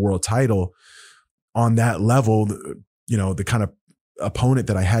fight for a world title on that level. You know, the kind of opponent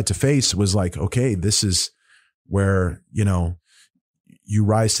that I had to face was like, okay, this is where, you know, you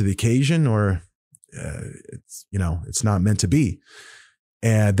rise to the occasion, or it's not meant to be.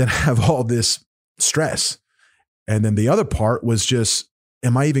 And then I have all this stress. And then the other part was just,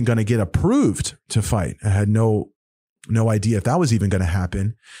 am I even going to get approved to fight? I had no no idea if that was even going to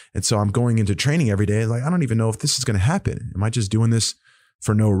happen. And so I'm going into training every day. Like, I don't even know if this is going to happen. Am I just doing this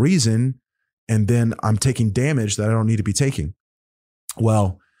for no reason? And then I'm taking damage that I don't need to be taking.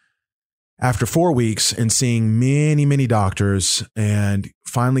 Well, after 4 weeks and seeing many, many doctors and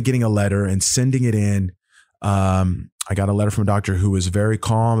finally getting a letter and sending it in, I got a letter from a doctor who was very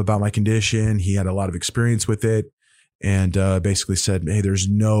calm about my condition. He had a lot of experience with it, and basically said, hey, there's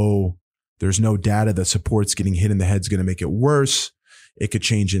no data that supports getting hit in the head is going to make it worse. It could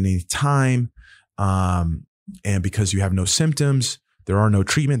change at any time. And because you have no symptoms, there are no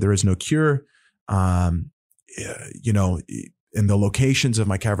treatment, there is no cure. You know, in the locations of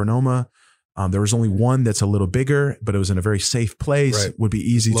my cavernoma, there was only one that's a little bigger, but it was in a very safe place. Right. Would be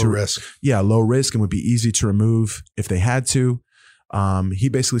easy Low risk. Yeah, low risk, and would be easy to remove if they had to. He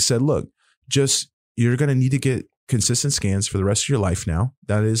basically said, look, you're going to need to get consistent scans for the rest of your life now.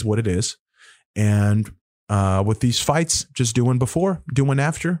 That is what it is. And with these fights, just do one before, do one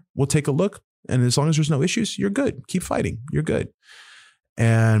after. We'll take a look. And as long as there's no issues, you're good. Keep fighting. You're good.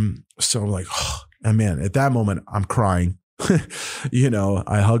 And so I'm like, oh, and man, at that moment, I'm crying. You know,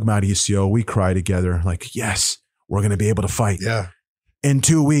 I hug Mauricio. We cry together. Like, yes, we're going to be able to fight. Yeah. In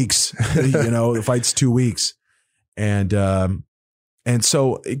 2 weeks. You know, the fight's 2 weeks. And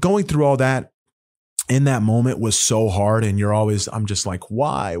so going through all that in that moment was so hard. And I'm just like,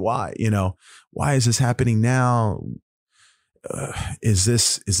 why, you know, why is this happening now? Is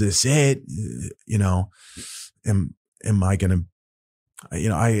this it? You know, am I going to, you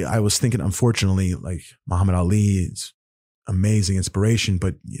know, I was thinking, unfortunately, like Muhammad Ali is amazing inspiration,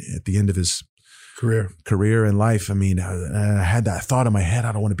 but at the end of his career in life, I mean, I had that thought in my head.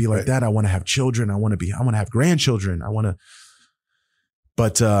 I don't want to be like that. I want to have children. I want to have grandchildren.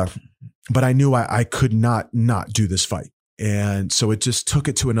 But I knew I could not do this fight. And so it just took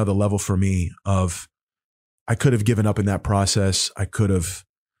it to another level for me of, I could have given up in that process. I could have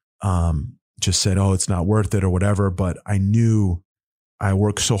just said, oh, it's not worth it or whatever. But I knew I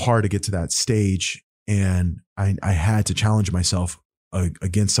worked so hard to get to that stage, and I had to challenge myself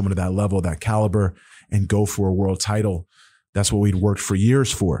against someone of that level, that caliber, and go for a world title. That's what we'd worked for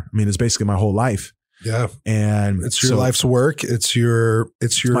years for. I mean, it's basically my whole life. Yeah. And it's your life's work. It's your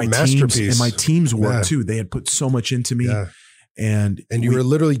masterpiece. And my team's work too. They had put so much into me. Yeah. And you were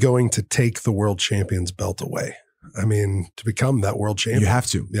literally going to take the world champion's belt away. I mean, to become that world champion. You have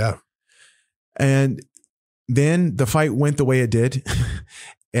to. Yeah. And then the fight went the way it did.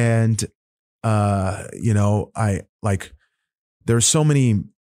 And, you know, there's so many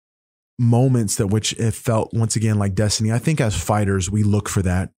moments that which it felt once again like destiny. I think as fighters, we look for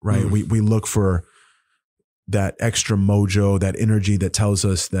that, right? We look for that extra mojo, that energy that tells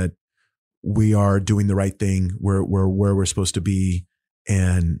us that we are doing the right thing. We're where we're supposed to be.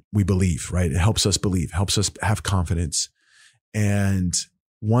 And we believe, right? It helps us believe, helps us have confidence. And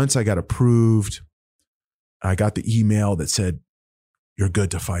once I got approved, I got the email that said, you're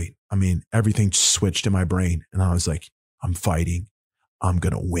good to fight. I mean, everything switched in my brain. And I was like, I'm fighting. I'm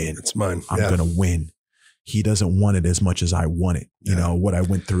going to win. It's mine. I'm going to win. He doesn't want it as much as I want it, you know, what I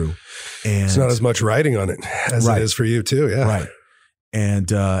went through. And it's not as much writing on it as it is for you too. Yeah. Right. And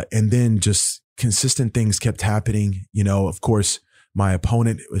then just consistent things kept happening. You know, of course, my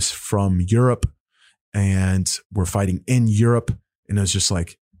opponent was from Europe, and we're fighting in Europe. And it was just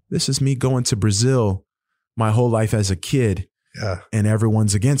like, this is me going to Brazil my whole life as a kid. Yeah. And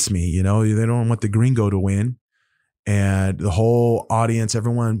everyone's against me. You know, they don't want the gringo to win. And the whole audience,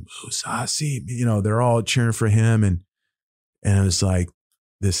 everyone, you know, they're all cheering for him. And it was like,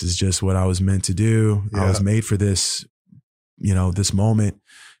 this is just what I was meant to do. Yeah. I was made for this, you know, this moment.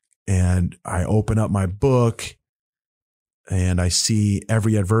 And I open up my book and I see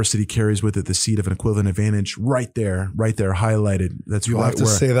every adversity carries with it the seed of an equivalent advantage right there, highlighted. That's You'll have to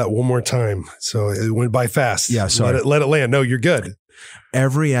say that one more time. So it went by fast. Yeah. So let it land. No, you're good.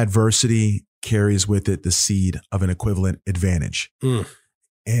 Every adversity carries with it the seed of an equivalent advantage.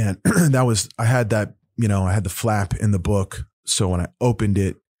 And I had that, you know, I had the flap in the book. So when I opened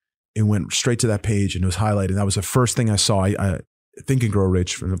it, it went straight to that page and it was highlighted. That was the first thing I saw. I Think and Grow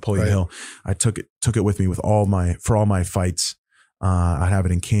Rich from Napoleon Hill. I took it with me for all my fights. I'd have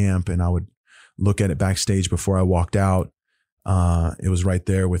it in camp and I would look at it backstage before I walked out. It was right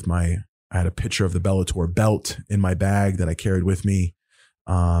there with I had a picture of the Bellator belt in my bag that I carried with me.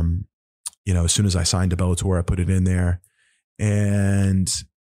 You know, as soon as I signed to Bellator, I put it in there, and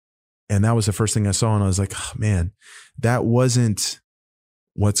that was the first thing I saw. And I was like, oh, man, that wasn't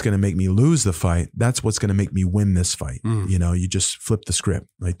what's going to make me lose the fight. That's what's going to make me win this fight. You know, you just flip the script.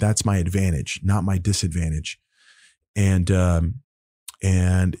 Like, that's my advantage, not my disadvantage. And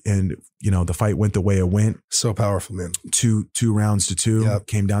And the fight went the way it went. So powerful, man. 2 rounds to 2. Yep.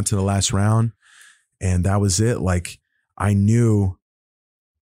 Came down to the last round, and that was it. Like, I knew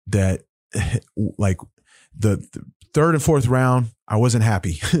that, like, the third and fourth round, I wasn't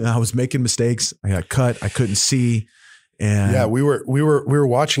happy. I was making mistakes. I got cut. I couldn't see. And yeah, we were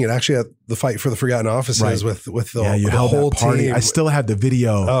watching it actually at the Fight for the Forgotten Offices Right. with the, you the held whole that party. team. I still have the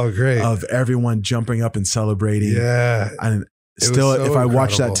video Oh, great. of everyone jumping up and celebrating. Yeah. And was still, so if I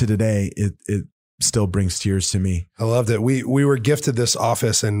watch that incredible. to today, it still brings tears to me. I loved it. We were gifted this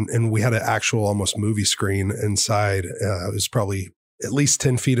office and we had an actual almost movie screen inside. It was probably at least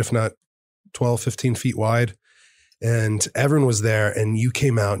 10 feet, if not 12, 15 feet wide. And everyone was there, and you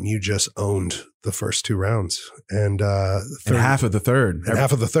came out and you just owned the first 2 rounds. And And half of the third. and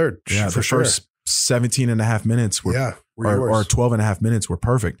half of the third, Yeah, for the sure. first 17 and a half minutes were, Yeah, were or yours. 12 and a half minutes were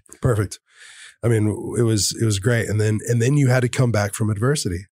perfect. Perfect. I mean, it was great. And then you had to come back from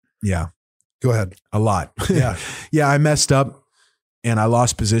adversity. Yeah, Go ahead. a lot. Yeah. Yeah, I messed up and I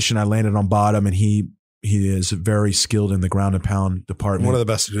lost position. I landed on bottom, and he is very skilled in the ground and pound department. One of the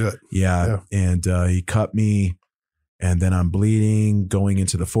best to do it. Yeah. And he cut me, and then I'm bleeding going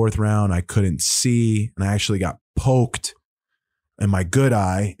into the fourth round. I couldn't see, and I actually got poked in my good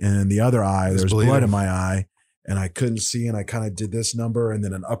eye, and in the other eye, It was there's bleeding. blood in my eye, and I couldn't see, and I kind of did this number, and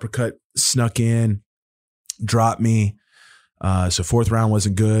then an uppercut snuck in, dropped me. So fourth round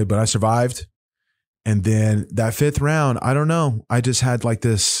wasn't good, but I survived. And then that fifth round, I don't know. I just had like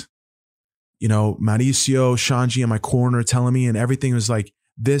this, Mauricio, Shanji in my corner telling me, and everything was like,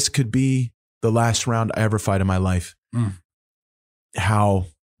 this could be the last round I ever fight in my life. Mm. How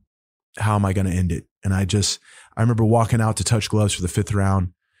am I going to end it? And I remember walking out to touch gloves for the fifth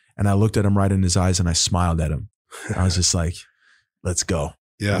round, and I looked at him right in his eyes and I smiled at him. I was just like, let's go.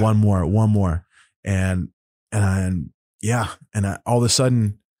 Yeah. One more. And all of a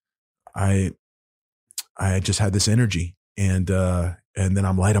sudden I just had this energy, and then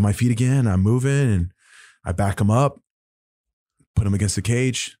I'm light on my feet again. I'm moving, and I back him up, put him against the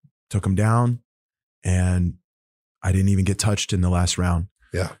cage, took him down, and I didn't even get touched in the last round.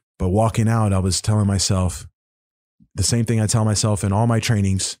 Yeah. But walking out, I was telling myself the same thing I tell myself in all my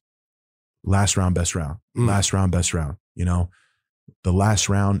trainings: last round, best round. Mm. Last round, best round. The last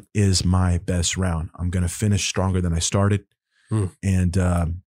round is my best round. I'm going to finish stronger than I started. Mm.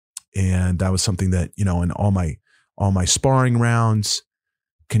 And that was something that, in all my sparring rounds,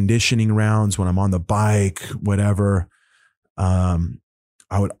 conditioning rounds, when I'm on the bike, whatever, I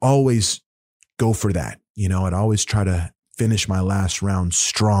would always go for that. I'd always try to finish my last round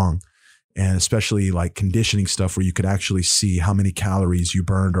strong, and especially like conditioning stuff where you could actually see how many calories you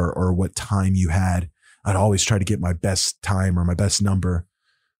burned or what time you had. I'd always try to get my best time or my best number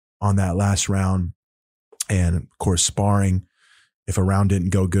on that last round. And of course, sparring, if a round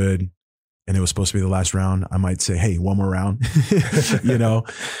didn't go good and it was supposed to be the last round, I might say, hey, one more round,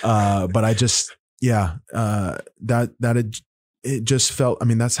 but I just, it just felt, I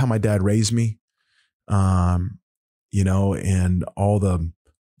mean, that's how my dad raised me. And all the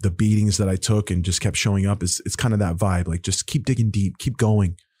beatings that I took and just kept showing up, it's kind of that vibe. Like, just keep digging deep, keep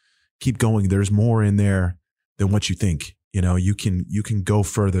going. There's more in there than what you think. You can go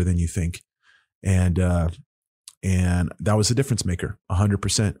further than you think. And that was a difference maker,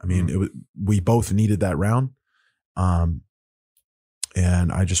 100%. I mean, we both needed that round. And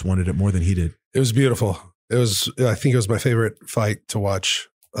I just wanted it more than he did. It was beautiful. I think it was my favorite fight to watch.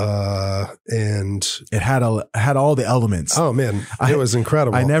 And it had all the elements. Oh man, it was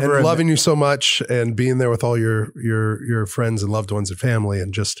incredible. I never and loving you so much and being there with all your friends and loved ones and family,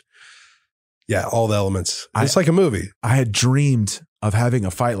 and just, all the elements. It's like a movie. I had dreamed of having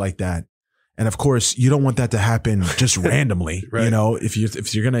a fight like that. And of course, you don't want that to happen just randomly. Right. If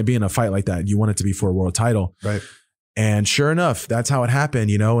you're going to be in a fight like that, you want it to be for a world title. Right. And sure enough, that's how it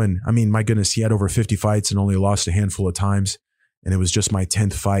happened, and I mean, my goodness, he had over 50 fights and only lost a handful of times. And it was just my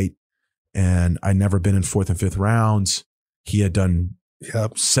 10th fight. And I'd never been in fourth and fifth rounds. He had done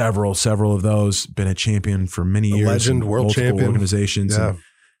several of those, been a champion for many years. Legend, world multiple champion. Organizations. Yeah.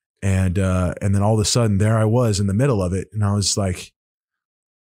 And then all of a sudden there I was in the middle of it. And I was like,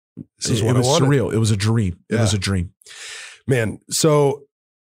 it was surreal. It was a dream. It was a dream. Man. So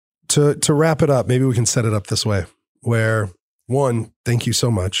to wrap it up, maybe we can set it up this way, where one, thank you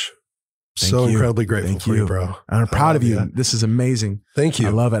so much. Thank so you. incredibly grateful Thank for you, bro. And I'm proud of you. that. This is amazing. Thank you. I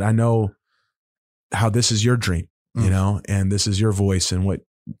love it. I know how this is your dream, and this is your voice and what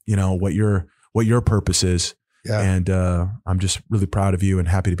your purpose is. Yeah. And I'm just really proud of you and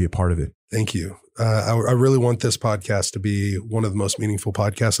happy to be a part of it. Thank you. I really want this podcast to be one of the most meaningful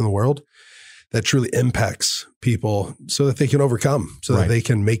podcasts in the world. that truly impacts people so that they can overcome, so that they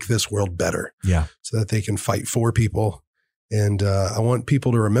can make this world better. Yeah. So that they can fight for people. And I want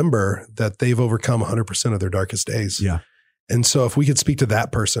people to remember that they've overcome 100% of their darkest days. Yeah. And so if we could speak to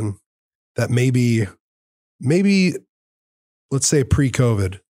that person that maybe let's say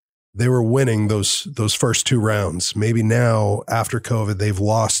pre-COVID, they were winning those first 2 rounds. Maybe now after COVID, they've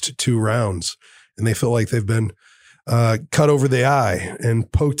lost 2 rounds and they feel like they've been cut over the eye and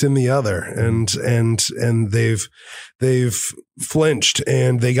poked in the other, and they've flinched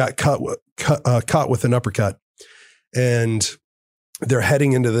and they got caught with an uppercut, and they're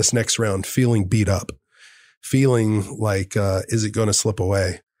heading into this next round feeling beat up, feeling like, is it going to slip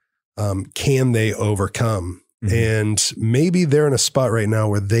away? Can they overcome? Mm-hmm. And maybe they're in a spot right now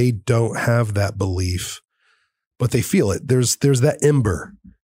where they don't have that belief, but they feel it. There's that ember.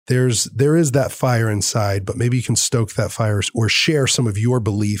 There is that fire inside, but maybe you can stoke that fire or share some of your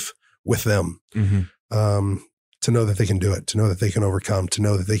belief with them, to know that they can do it, to know that they can overcome, to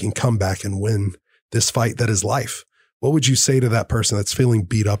know that they can come back and win this fight that is life. What would you say to that person that's feeling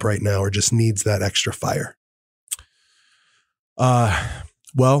beat up right now or just needs that extra fire?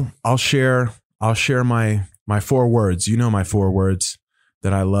 Well, I'll share my 4 words. You know, my 4 words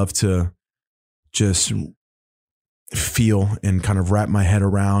that I love to just feel and kind of wrap my head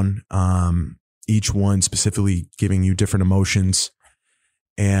around, each one specifically giving you different emotions,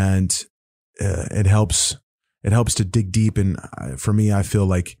 and it helps to dig deep. And for me, I feel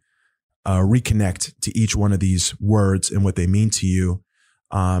like reconnect to each one of these words and what they mean to you,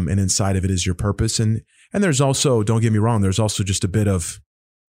 and inside of it is your purpose. And there's also, don't get me wrong, there's also just a bit of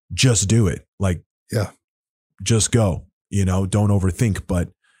just do it, like just go, don't overthink. But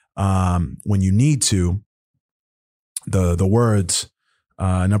when you need to, the words,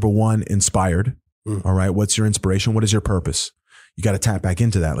 number 1, inspired. All right. What's your inspiration? What is your purpose? You got to tap back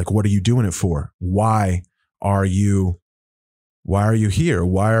into that. Like, what are you doing it for? Why are you here?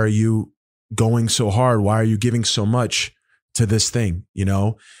 Why are you going so hard? Why are you giving so much to this thing?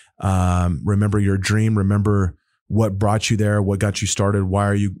 Remember your dream. Remember what brought you there, what got you started. Why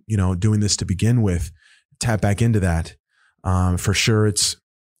are you, doing this to begin with? Tap back into that. For sure.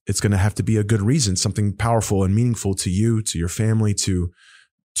 It's going to have to be a good reason, something powerful and meaningful to you, to your family, to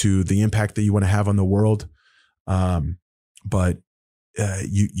the impact that you want to have on the world. But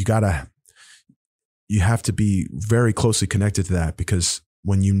you have to be very closely connected to that, because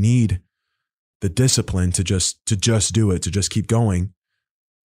when you need the discipline to just do it, to just keep going,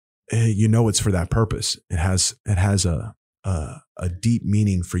 it's for that purpose. It has a deep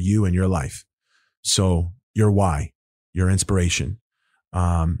meaning for you and your life. So your why, your inspiration.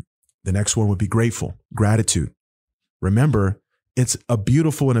 The next one would be gratitude. Remember, it's a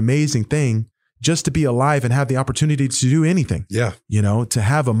beautiful and amazing thing just to be alive and have the opportunity to do anything. Yeah. To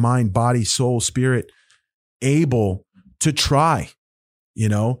have a mind, body, soul, spirit able to try.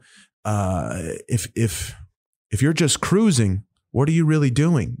 If you're just cruising, what are you really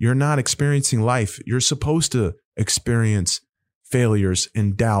doing? You're not experiencing life. You're supposed to experience failures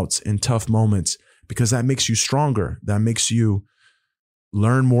and doubts and tough moments, because that makes you stronger. That makes you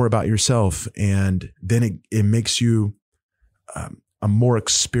learn more about yourself. And then it makes you a more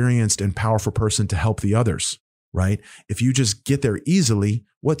experienced and powerful person to help the others, right? If you just get there easily,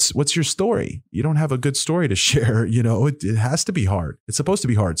 what's your story? You don't have a good story to share. It has to be hard. It's supposed to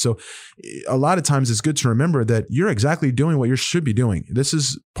be hard. So a lot of times it's good to remember that you're exactly doing what you should be doing. This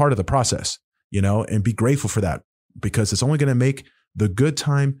is part of the process, and be grateful for that, because it's only going to make the good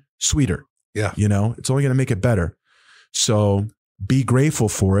time sweeter. Yeah. It's only going to make it better. So be grateful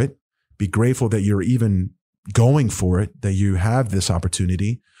for it. Be grateful that you're even going for it, that you have this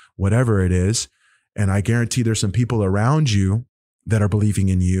opportunity, whatever it is. And I guarantee there's some people around you that are believing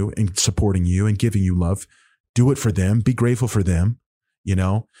in you and supporting you and giving you love. Do it for them. Be grateful for them,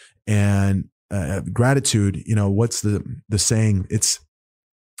 and gratitude, what's the saying? It's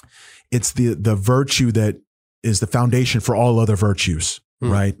the virtue that is the foundation for all other virtues,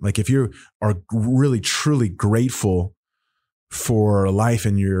 right? Like if you are really, truly grateful for life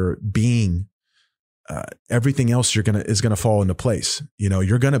and your being, everything else is gonna fall into place.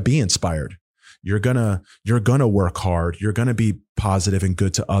 You're gonna be inspired. You're gonna work hard. You're gonna be positive and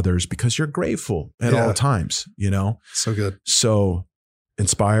good to others because you're grateful at all times. So good. So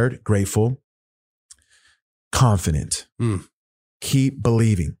inspired, grateful, confident. Keep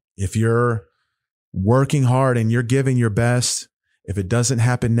believing. If you're working hard and you're giving your best, if it doesn't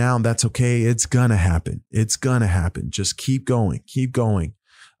happen now, that's okay. It's gonna happen. It's gonna happen. Just keep going. Keep going.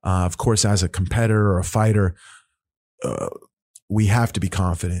 Of course, as a competitor or a fighter, we have to be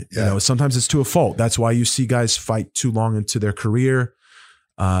confident. Sometimes it's to a fault. That's why you see guys fight too long into their career.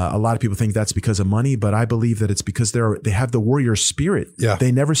 A lot of people think that's because of money, but I believe that it's because they have the warrior spirit. Yeah.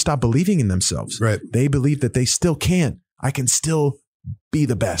 They never stop believing in themselves. Right. They believe that they still can. I can still be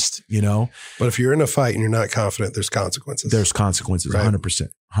the best, you know? But if you're in a fight and you're not confident, there's consequences. There's consequences, Right. 100%.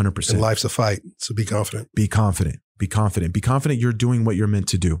 100%. And life's a fight. So be confident. Be confident. Be confident. Be confident you're doing what you're meant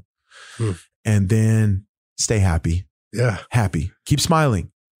to do. And then stay happy. Yeah. Happy. Keep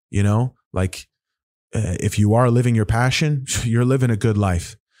smiling. You know, like if you are living your passion, you're living a good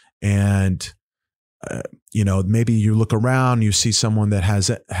life. And, you know, maybe you look around, you see someone that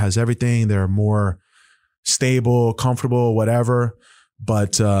has everything. They're more stable, comfortable, whatever.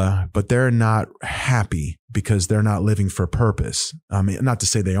 But they're not happy because they're not living for purpose. I mean, not to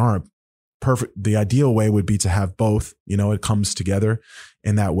say they aren't perfect. The ideal way would be to have both, you know, it comes together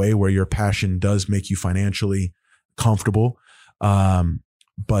in that way where your passion does make you financially comfortable.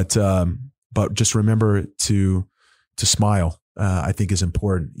 But just remember to smile, I think is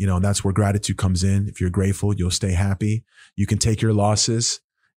important, you know, and that's where gratitude comes in. If you're grateful, you'll stay happy. You can take your losses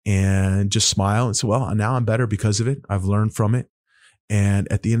and just smile and say, well, now I'm better because of it. I've learned from it.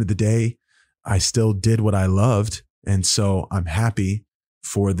 And at the end of the day, I still did what I loved. And so I'm happy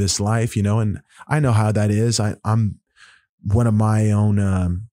for this life, you know, and I know how that is. I'm one of my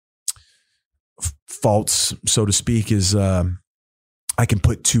own faults, so to speak, is I can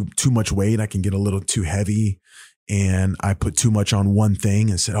put too much weight. I can get a little too heavy, and I put too much on one thing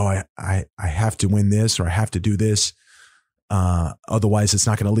and said, oh, I have to win this, or I have to do this. Otherwise it's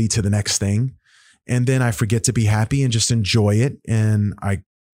not going to lead to the next thing. And then I forget to be happy and just enjoy it. And I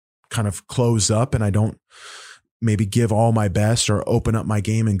kind of close up and I don't maybe give all my best or open up my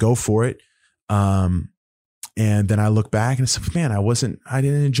game and go for it. And then I look back and I said, man, I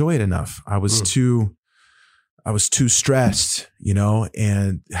didn't enjoy it enough. I was too stressed, you know,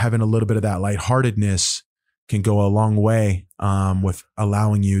 and having a little bit of that lightheartedness can go a long way, with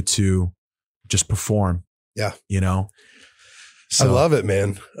allowing you to just perform. Yeah. You know? So, I love it,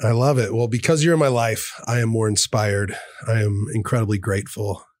 man. I love it. Well, because you're in my life, I am more inspired. I am incredibly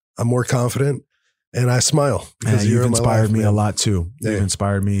grateful. I'm more confident, and I smile because you've inspired me a lot too. Yeah. You've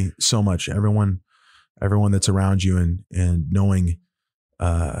inspired me so much. Everyone that's around you and knowing,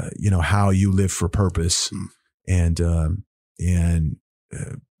 you know, how you live for purpose and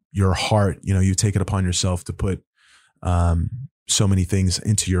your heart, you know, you take it upon yourself to put, so many things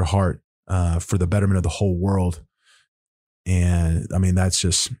into your heart, for the betterment of the whole world. And I mean, that's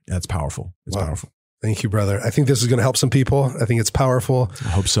powerful. It's powerful. Thank you, brother. I think this is going to help some people. I think it's powerful. I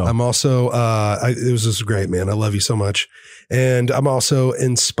hope so. I'm also, it was just great, man. I love you so much. And I'm also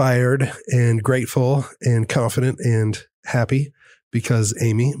inspired and grateful and confident and happy because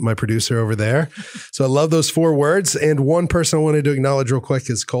Amy, my producer over there. So I love those 4 words. And one person I wanted to acknowledge real quick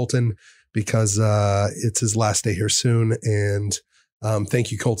is Colton, because it's his last day here soon. And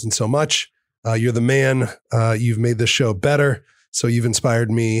thank you, Colton, so much. You're the man. You've made this show better. So you've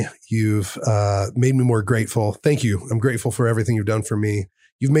inspired me. You've made me more grateful. Thank you. I'm grateful for everything you've done for me.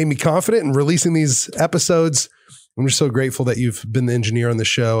 You've made me confident in releasing these episodes. I'm just so grateful that you've been the engineer on the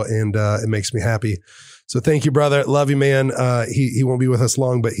show, and it makes me happy. So thank you, brother. Love you, man. He won't be with us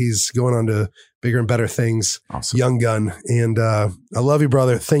long, but he's going on to bigger and better things. Awesome. Young gun. And I love you,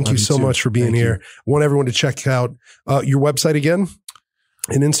 brother. Thank you so much for being here. I want everyone to check out your website again.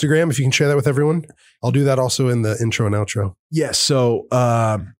 And Instagram, if you can share that with everyone. I'll do that also in the intro and outro. Yes. So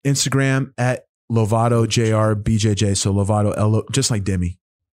Instagram at Lovato JRBJJ. So Lovato, just like Demi.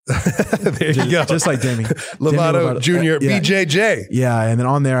 There you go. Just like Demi. Lovato Jr. BJJ. Yeah. And then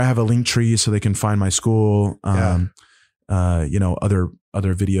on there, I have a link tree so they can find my school, you know, other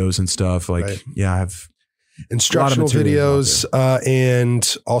videos and stuff. Like, right. I have instructional videos,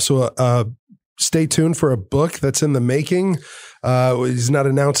 and also stay tuned for a book that's in the making. He's not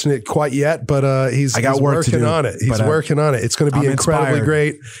announcing it quite yet, but he's working on it. He's working on it. It's going to be incredibly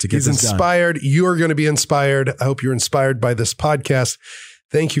great. He's inspired. You're going to be inspired. I hope you're inspired by this podcast.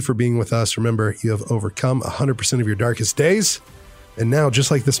 Thank you for being with us. Remember, you have overcome 100% of your darkest days. And now, just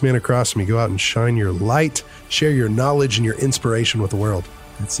like this man across from me, go out and shine your light, share your knowledge and your inspiration with the world.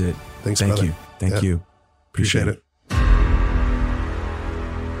 That's it. Thank brother. You. Thank you. Appreciate it.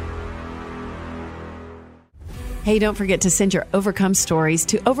 Hey, don't forget to send your Overcome stories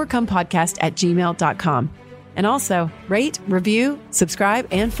to overcomepodcast@gmail.com. And also rate, review, subscribe,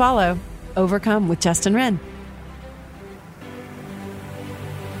 and follow Overcome with Justin Wren.